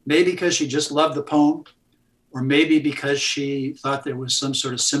 Maybe because she just loved the poem, or maybe because she thought there was some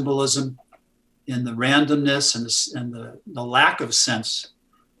sort of symbolism in the randomness and the lack of sense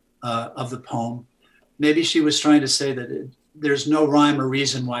of the poem. Maybe she was trying to say that there's no rhyme or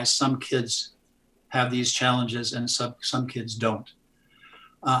reason why some kids have these challenges and some kids don't.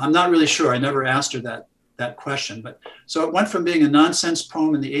 I'm not really sure. I never asked her that question. But so it went from being a nonsense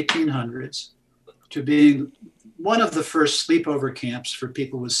poem in the 1800s to being one of the first sleepover camps for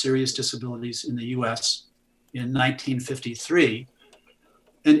people with serious disabilities in the US in 1953.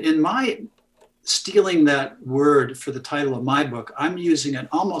 And in my stealing that word for the title of my book, I'm using it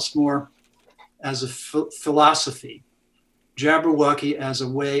almost more as a philosophy. Jabberwocky as a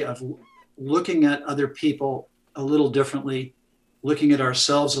way of looking at other people a little differently, looking at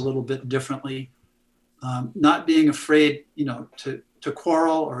ourselves a little bit differently, not being afraid, to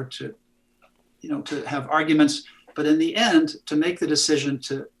quarrel or to have arguments, but in the end, to make the decision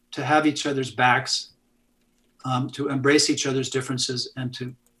to have each other's backs, to embrace each other's differences, and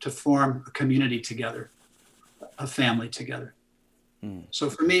to form a community together, a family together. Mm. So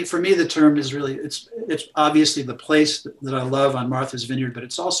for me, the term is really, it's obviously the place that I love on Martha's Vineyard, but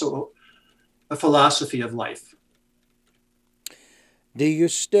it's also a philosophy of life. Do you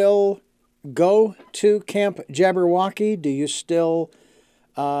still go to Camp Jabberwocky? Do you still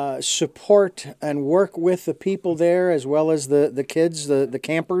support and work with the people there as well as the kids, the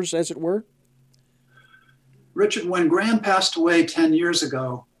campers, as it were? Richard, when Graham passed away 10 years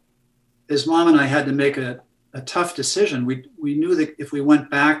ago, his mom and I had to make a a tough decision. We knew that if we went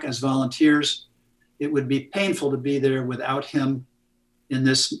back as volunteers, it would be painful to be there without him in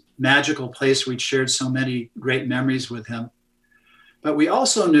this magical place. We'd shared so many great memories with him. But we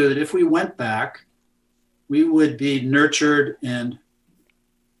also knew that if we went back, we would be nurtured and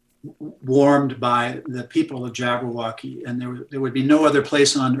warmed by the people of Jabberwocky, and there would be no other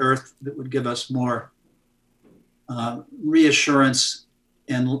place on earth that would give us more reassurance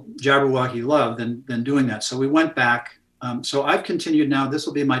and Jabberwocky love than doing that. So we went back. So I've continued now. This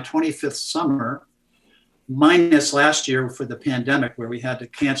will be my 25th summer, minus last year for the pandemic where we had to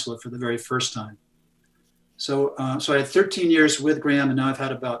cancel it for the very first time. So I had 13 years with Graham, and now I've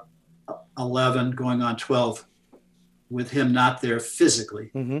had about 11 going on 12 with him not there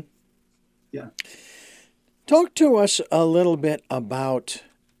physically. Mm-hmm. Yeah. Talk to us a little bit about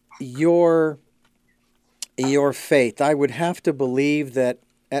your faith. I would have to believe that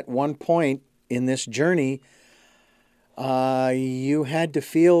at one point in this journey, you had to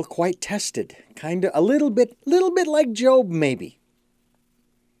feel quite tested, kind of a little bit like Job, maybe.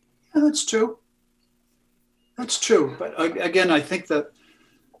 Yeah, that's true. That's true. But again, I think that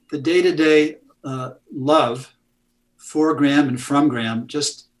the day-to-day love for Graham and from Graham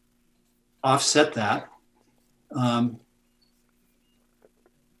just offset that. And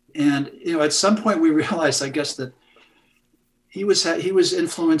at some point we realized, I guess, that he was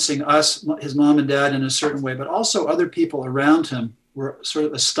influencing us, his mom and dad, in a certain way, but also other people around him were sort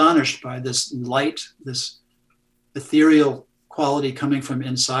of astonished by this light, this ethereal quality coming from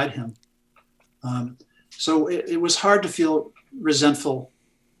inside him. So it was hard to feel resentful,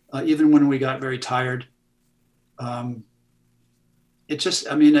 even when we got very tired. That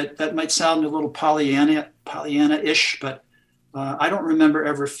might sound a little Pollyanna-ish, but I don't remember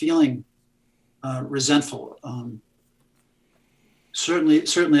ever feeling resentful.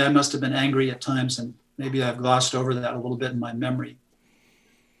 Certainly I must have been angry at times, and maybe I've glossed over that a little bit in my memory.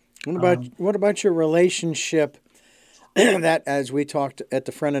 What about your relationship that, as we talked at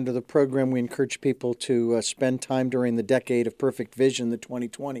the front end of the program, we encourage people to spend time during the decade of perfect vision, the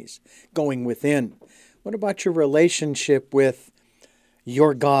 2020s, going within. What about your relationship with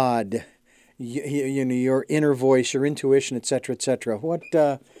your God, your inner voice, your intuition, et cetera, et cetera?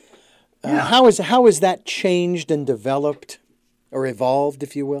 How has that changed and developed or evolved,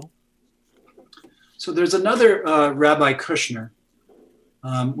 if you will? So there's another Rabbi Kushner.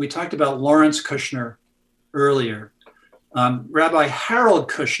 We talked about Lawrence Kushner earlier. Rabbi Harold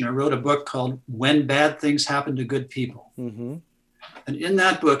Kushner wrote a book called When Bad Things Happen to Good People. Mm-hmm. And in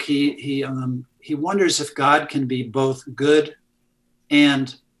that book, he wonders if God can be both good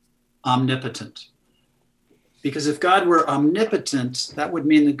and omnipotent. Because if God were omnipotent, that would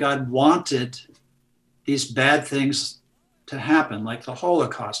mean that God wanted these bad things to happen, like the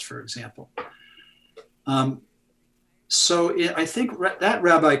Holocaust, for example. I think that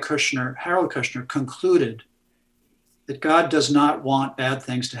Rabbi Kushner, Harold Kushner, concluded that God does not want bad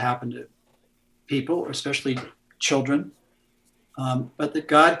things to happen to people, especially children, but that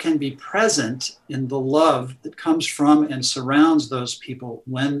God can be present in the love that comes from and surrounds those people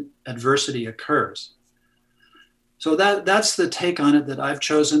when adversity occurs. So that's the take on it that I've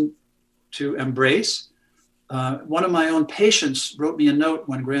chosen to embrace. One of my own patients wrote me a note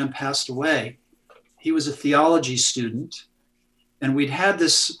when Graham passed away. He was a theology student, and we'd had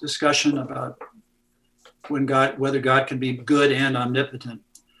this discussion about whether God can be good and omnipotent.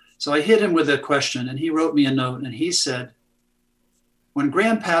 So I hit him with a question, and he wrote me a note, and he said, when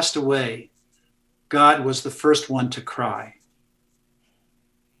Graham passed away, God was the first one to cry.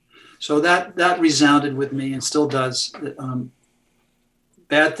 So that resounded with me and still does.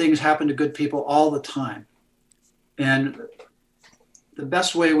 Bad things happen to good people all the time. And the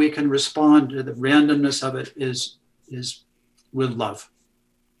best way we can respond to the randomness of it is with love.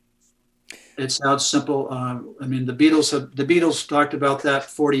 It sounds simple. The Beatles talked about that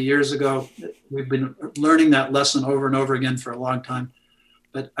 40 years ago. We've been learning that lesson over and over again for a long time.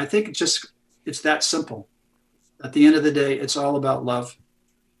 But I think it's that simple. At the end of the day, it's all about love.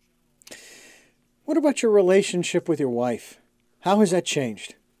 What about your relationship with your wife? How has that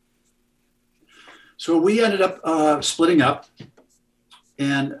changed? So we ended up splitting up,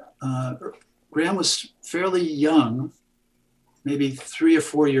 and Graham was fairly young, maybe 3 or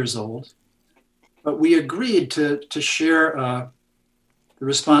 4 years old, but we agreed to share the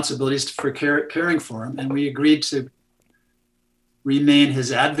responsibilities for caring for him, and we agreed to remain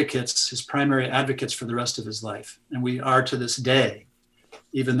his primary advocates for the rest of his life, and we are to this day,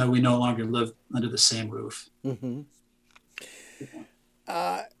 even though we no longer live under the same roof. Mm-hmm.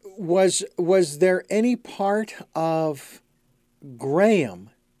 Was there any part of Graham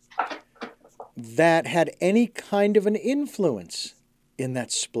that had any kind of an influence in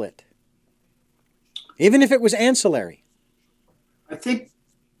that split, even if it was ancillary? I think,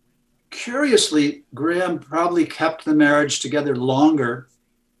 curiously, Graham probably kept the marriage together longer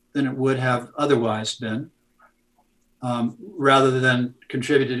than it would have otherwise been, rather than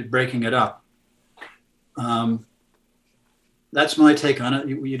contributed to breaking it up. That's my take on it.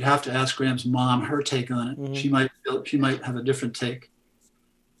 You'd have to ask Graham's mom her take on it. Mm-hmm. She might have a different take.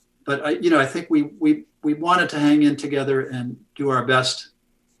 But I think we wanted to hang in together and do our best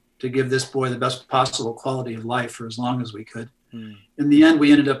to give this boy the best possible quality of life for as long as we could. Mm. In the end,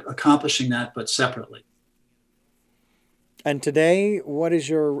 we ended up accomplishing that, but separately. And today, what is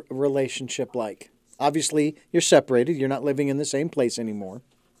your relationship like? Obviously, you're separated. You're not living in the same place anymore.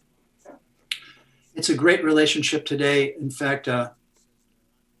 It's a great relationship today. In fact,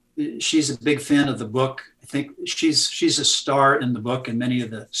 she's a big fan of the book. I think she's a star in the book and many of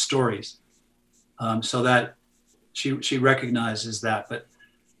the stories, so that she recognizes that. But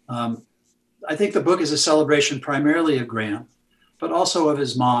I think the book is a celebration primarily of Graham, but also of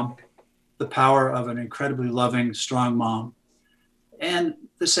his mom, the power of an incredibly loving, strong mom. And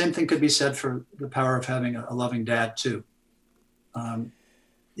the same thing could be said for the power of having a loving dad too.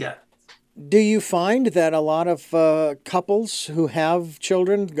 Yeah. Do you find that a lot of couples who have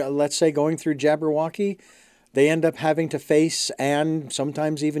children, let's say going through Jabberwocky, they end up having to face and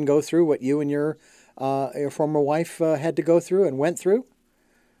sometimes even go through what you and your former wife had to go through and went through?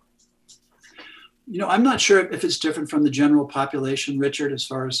 I'm not sure if it's different from the general population, Richard, as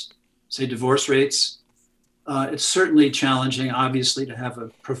far as, say, divorce rates. It's certainly challenging, obviously, to have a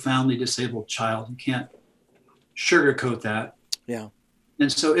profoundly disabled child. You can't sugarcoat that. Yeah.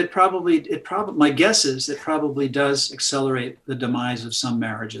 And so it probably, my guess is it probably does accelerate the demise of some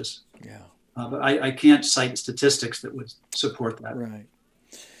marriages. Yeah. But I can't cite statistics that would support that. Right.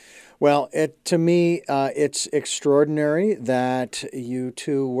 Well, to me, it's extraordinary that you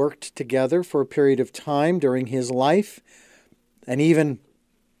two worked together for a period of time during his life, and even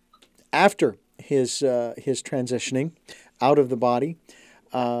after his transitioning out of the body,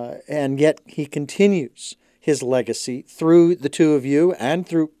 and yet he continues his legacy through the two of you and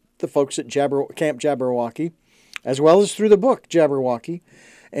through the folks at Camp Jabberwocky, as well as through the book Jabberwocky.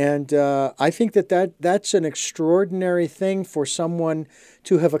 And I think that's an extraordinary thing for someone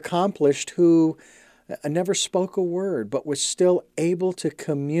to have accomplished who never spoke a word, but was still able to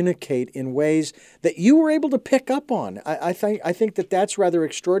communicate in ways that you were able to pick up on. I think that's rather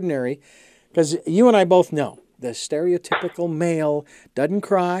extraordinary, because you and I both know the stereotypical male doesn't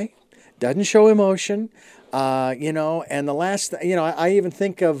cry, doesn't show emotion, and the last, I even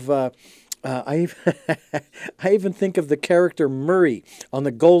think of, I even think of the character Murray on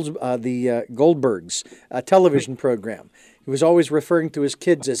the Goldbergs television program. He was always referring to his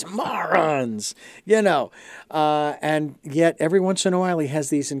kids as morons, and yet every once in a while he has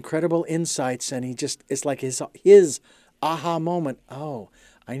these incredible insights, and it's like his aha moment. Oh,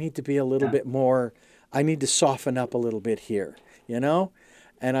 I need to be a little bit more, I need to soften up a little bit here,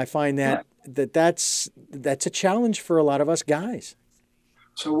 and I find that's a challenge for a lot of us guys.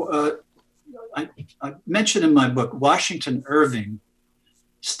 So I mentioned in my book, Washington Irving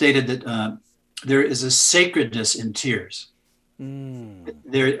stated that there is a sacredness in tears. Mm.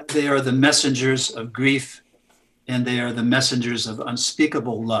 They are the messengers of grief, and they are the messengers of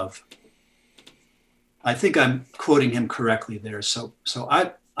unspeakable love. I think I'm quoting him correctly there. So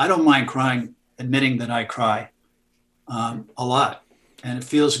I don't mind crying, admitting that I cry a lot, and it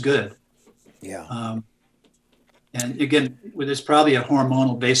feels good. Yeah. And again, there's probably a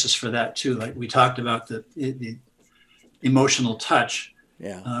hormonal basis for that too. Like we talked about the emotional touch.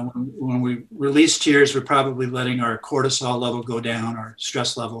 Yeah. When we release tears, we're probably letting our cortisol level go down, our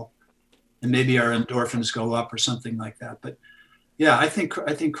stress level, and maybe our endorphins go up or something like that. But yeah, I think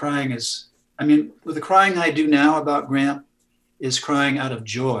crying is, with the crying I do now about Graham is crying out of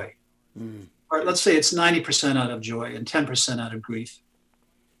joy. Mm. Or let's say it's 90% out of joy and 10% out of grief.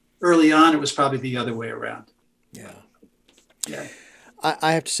 Early on, it was probably the other way around. Yeah. Yeah.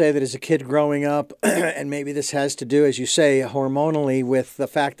 I have to say that as a kid growing up, and maybe this has to do, as you say, hormonally with the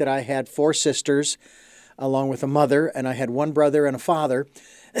fact that I had 4 sisters along with a mother, and I had one brother and a father,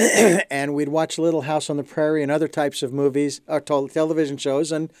 and we'd watch Little House on the Prairie and other types of movies or television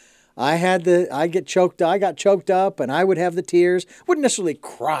shows, and I got choked up, and I would have the tears. Wouldn't necessarily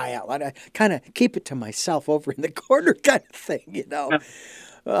cry out loud. I kind of keep it to myself over in the corner kind of thing, Yeah.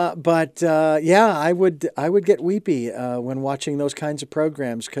 But I would get weepy when watching those kinds of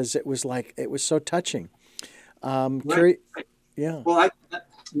programs, because it was so touching. Right. Yeah. Well,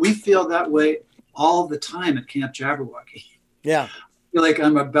 we feel that way all the time at Camp Jabberwocky. Yeah. I feel like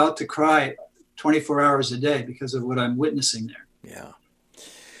I'm about to cry 24 hours a day because of what I'm witnessing there. Yeah.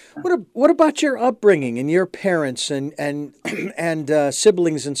 What about your upbringing and your parents and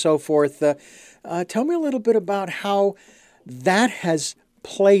siblings and so forth? Tell me a little bit about how that has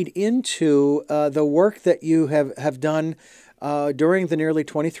played into the work that you have done during the nearly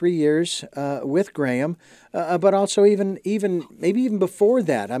 23 years with Graham, but also even maybe even before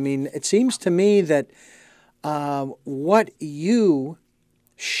that. I mean, it seems to me that what you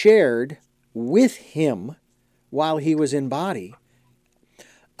shared with him while he was in body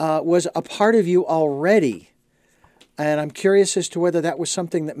was a part of you already. And I'm curious as to whether that was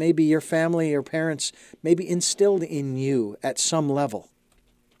something that maybe your family or parents maybe instilled in you at some level.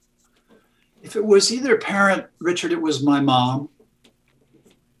 If it was either parent, Richard, it was my mom.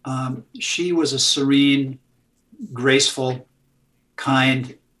 She was a serene, graceful,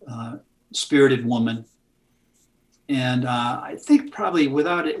 kind, spirited woman. And I think probably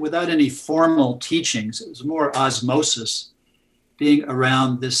without any formal teachings, it was more osmosis, being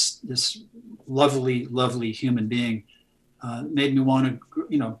around this lovely, lovely human being made me want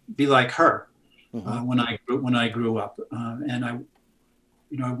to, be like her when I grew up. And I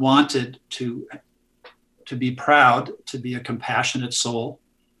wanted to be proud, to be a compassionate soul.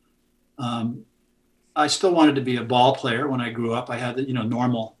 I still wanted to be a ball player when I grew up. I had the,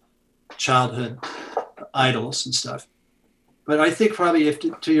 normal childhood idols and stuff. But I think probably,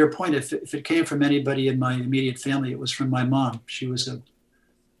 to your point, if it came from anybody in my immediate family, it was from my mom. She was a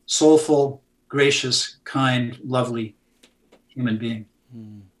soulful, gracious, kind, lovely human being.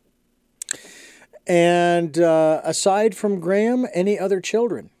 And aside from Graham, any other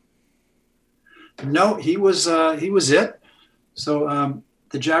children? No, he was it. So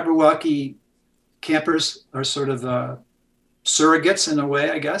the Jabberwocky campers are sort of surrogates in a way,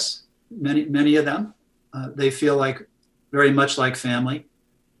 I guess. Many of them, they feel very much like family.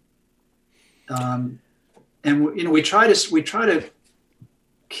 And we try to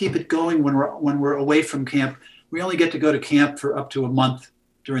keep it going when we're away from camp. We only get to go to camp for up to a month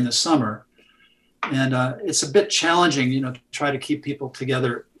during the summer. And it's a bit challenging, to try to keep people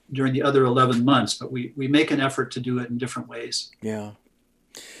together during the other 11 months, but we make an effort to do it in different ways. Yeah.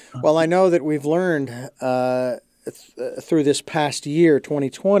 Well, I know that we've learned through this past year,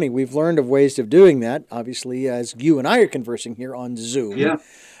 2020, we've learned of ways of doing that, obviously, as you and I are conversing here on Zoom. Yeah.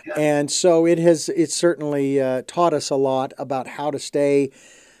 And so it's certainly taught us a lot about how to stay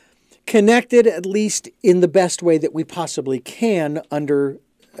connected, at least in the best way that we possibly can under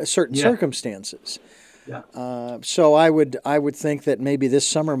certain circumstances. Yeah. So I would think that maybe this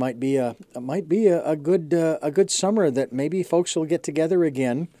summer might be a good summer, that maybe folks will get together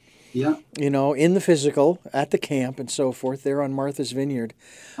again. Yeah. In the physical at the camp and so forth there on Martha's Vineyard.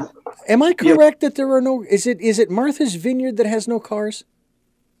 Am I correct that there are no? Is it Martha's Vineyard that has no cars?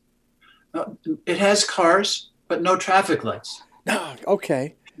 It has cars, but no traffic lights. No.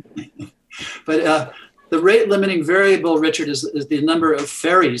 Okay. But the rate limiting variable, Richard, is the number of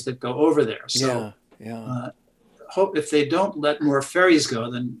ferries that go over there. So hope if they don't let more ferries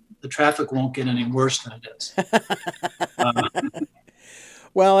go, then the traffic won't get any worse than it is.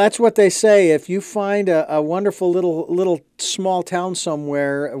 Well, that's what they say. If you find a wonderful little small town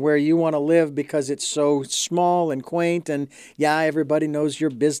somewhere where you want to live because it's so small and quaint and everybody knows your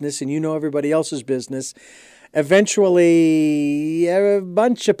business and you know everybody else's business, eventually a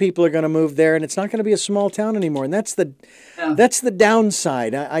bunch of people are going to move there and it's not going to be a small town anymore. And that's the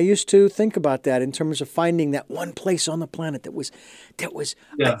downside. I used to think about that in terms of finding that one place on the planet that was it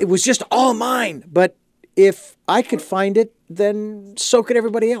was just all mine. But if I could find it, then so could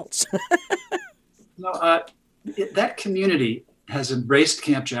everybody else. That community has embraced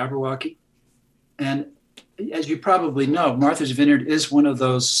Camp Jabberwocky. And as you probably know, Martha's Vineyard is one of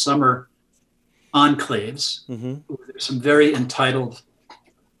those summer enclaves. Mm-hmm. Where there's some very entitled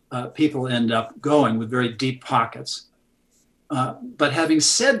people end up going with very deep pockets. But having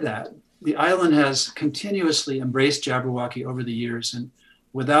said that, the island has continuously embraced Jabberwocky over the years. And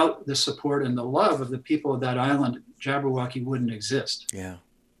without the support and the love of the people of that island, Jabberwocky wouldn't exist. Yeah.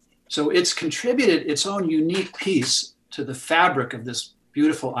 So it's contributed its own unique piece to the fabric of this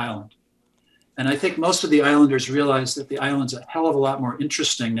beautiful island. And I think most of the islanders realize that the island's a hell of a lot more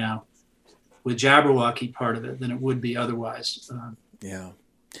interesting now with Jabberwocky part of it than it would be otherwise.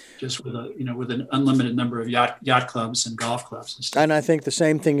 Just with an unlimited number of yacht clubs and golf clubs and stuff. And I think the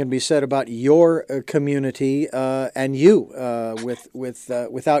same thing can be said about your community and you.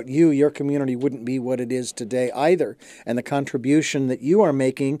 Without you, your community wouldn't be what it is today either. And the contribution that you are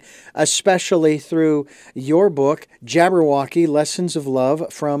making, especially through your book, Jabberwocky: Lessons of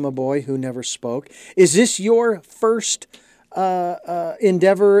Love from a Boy Who Never Spoke. Is this your first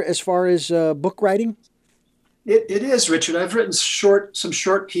endeavor as far as book writing? It is, Richard. I've written some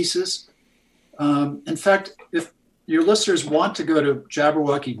short pieces. In fact, if your listeners want to go to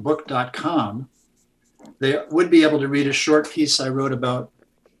jabberwockybook.com, they would be able to read a short piece I wrote about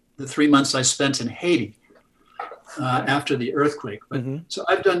the 3 months I spent in Haiti after the earthquake. But so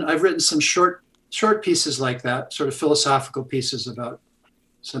I've written some short pieces like that, sort of philosophical pieces about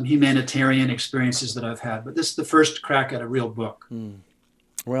some humanitarian experiences that I've had. But this is the first crack at a real book.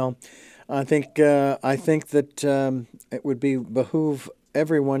 Well, I think that it would behoove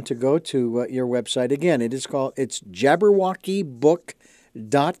everyone to go to your website. Again, it's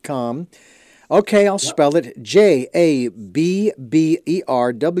jabberwockybook.com. Okay, I'll spell it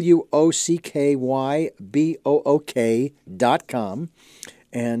JABBERWOCKYBOOK.com.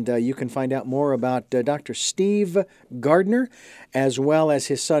 And you can find out more about Dr. Steve Gardner, as well as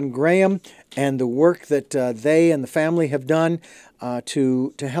his son Graham, and the work that they and the family have done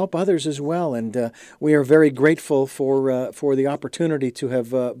to help others as well. And we are very grateful for the opportunity to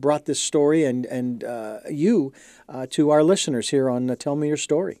have brought this story and you to our listeners here on Tell Me Your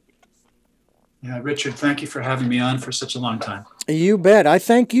Story. Yeah, Richard, thank you for having me on for such a long time. You bet. I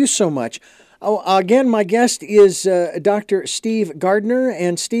thank you so much. Oh, again, my guest is Dr. Steve Gardner.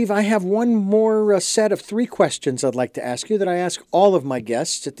 And Steve, I have one more set of 3 questions I'd like to ask you that I ask all of my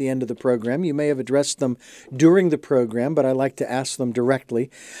guests at the end of the program. You may have addressed them during the program, but I like to ask them directly.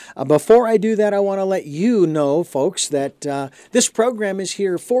 Before I do that, I want to let you know, folks, that this program is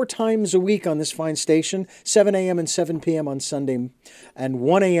here 4 times a week on this fine station, 7 a.m. and 7 p.m. on Sunday and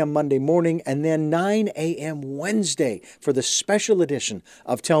 1 a.m. Monday morning, and then 9 a.m. Wednesday for the special edition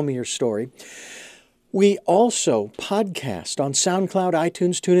of Tell Me Your Story. We also podcast on SoundCloud,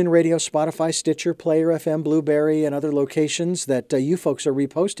 iTunes, TuneIn Radio, Spotify, Stitcher, Player FM, Blueberry, and other locations that you folks are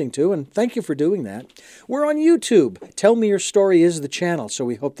reposting to, and thank you for doing that. We're on YouTube. Tell Me Your Story is the channel, so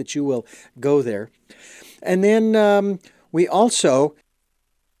we hope that you will go there. And then we also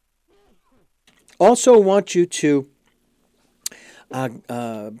want you to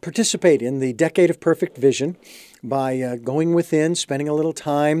participate in the Decade of Perfect Vision by going within, spending a little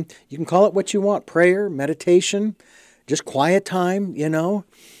time. You can call it what you want, prayer, meditation, just quiet time,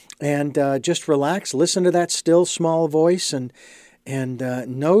 and just relax, listen to that still small voice, and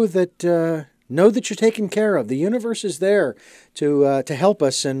know that you're taken care of. The universe is there to help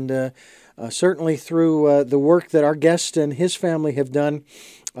us, and certainly through the work that our guest and his family have done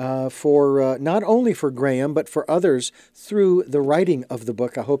for not only for Graham, but for others through the writing of the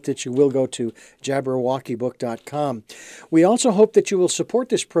book. I hope that you will go to jabberwockybook.com. We also hope that you will support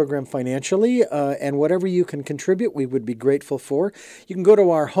this program financially, and whatever you can contribute, we would be grateful for. You can go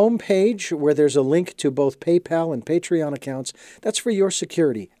to our homepage where there's a link to both PayPal and Patreon accounts. That's for your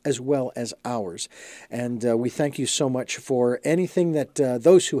security as well as ours. And we thank you so much for anything that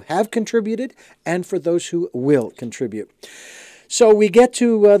those who have contributed and for those who will contribute. So we get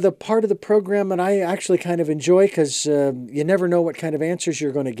to the part of the program that I actually kind of enjoy because you never know what kind of answers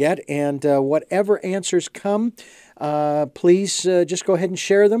you're going to get. And whatever answers come, please just go ahead and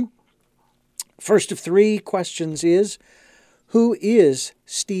share them. First of 3 questions is, who is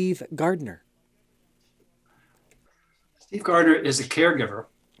Steve Gardner? Steve Gardner is a caregiver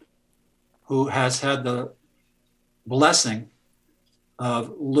who has had the blessing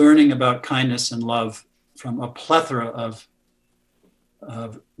of learning about kindness and love from a plethora of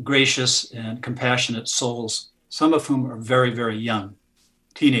gracious and compassionate souls, some of whom are very, very young,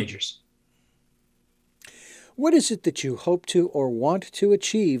 teenagers. What is it that you hope to or want to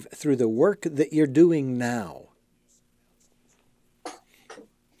achieve through the work that you're doing now?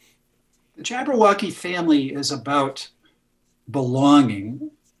 The Jabberwocky family is about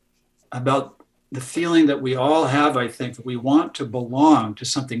belonging, about the feeling that we all have, I think, that we want to belong to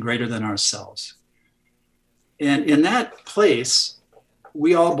something greater than ourselves. And in that place,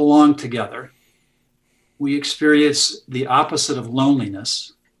 we all belong together. We experience the opposite of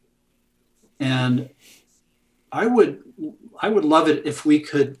loneliness. And I would love it if we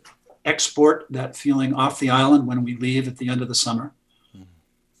could export that feeling off the island when we leave at the end of the summer.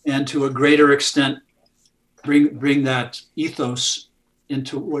 And to a greater extent, bring that ethos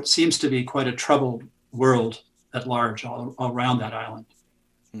into what seems to be quite a troubled world at large all around that island.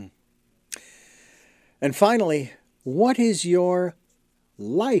 And finally, what is your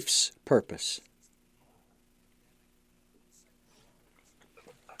life's purpose?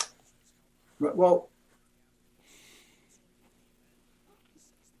 Well,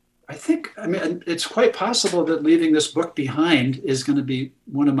 I mean, it's quite possible that leaving this book behind is going to be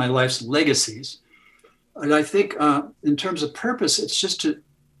one of my life's legacies. And I think in terms of purpose, it's just to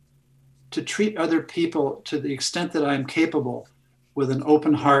to treat other people to the extent that I am capable with an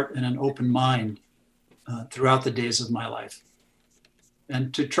open heart and an open mind throughout the days of my life,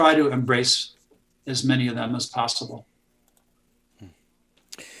 and to try to embrace as many of them as possible.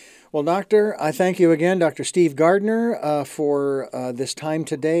 Well, Doctor, I thank you again, Dr. Steve Gardner, for this time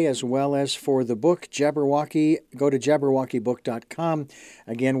today, as well as for the book, Jabberwocky. Go to jabberwockybook.com.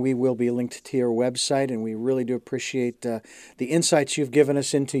 Again, we will be linked to your website, and we really do appreciate the insights you've given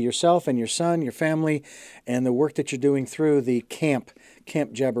us into yourself and your son, your family, and the work that you're doing through the Camp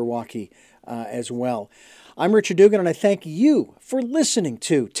Jabberwocky as well. I'm Richard Dugan, and I thank you for listening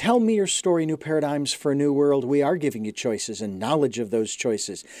to Tell Me Your Story, New Paradigms for a New World. We are giving you choices and knowledge of those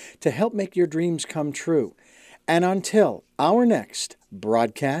choices to help make your dreams come true. And until our next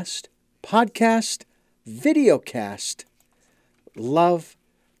broadcast, podcast, videocast, love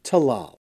to lol.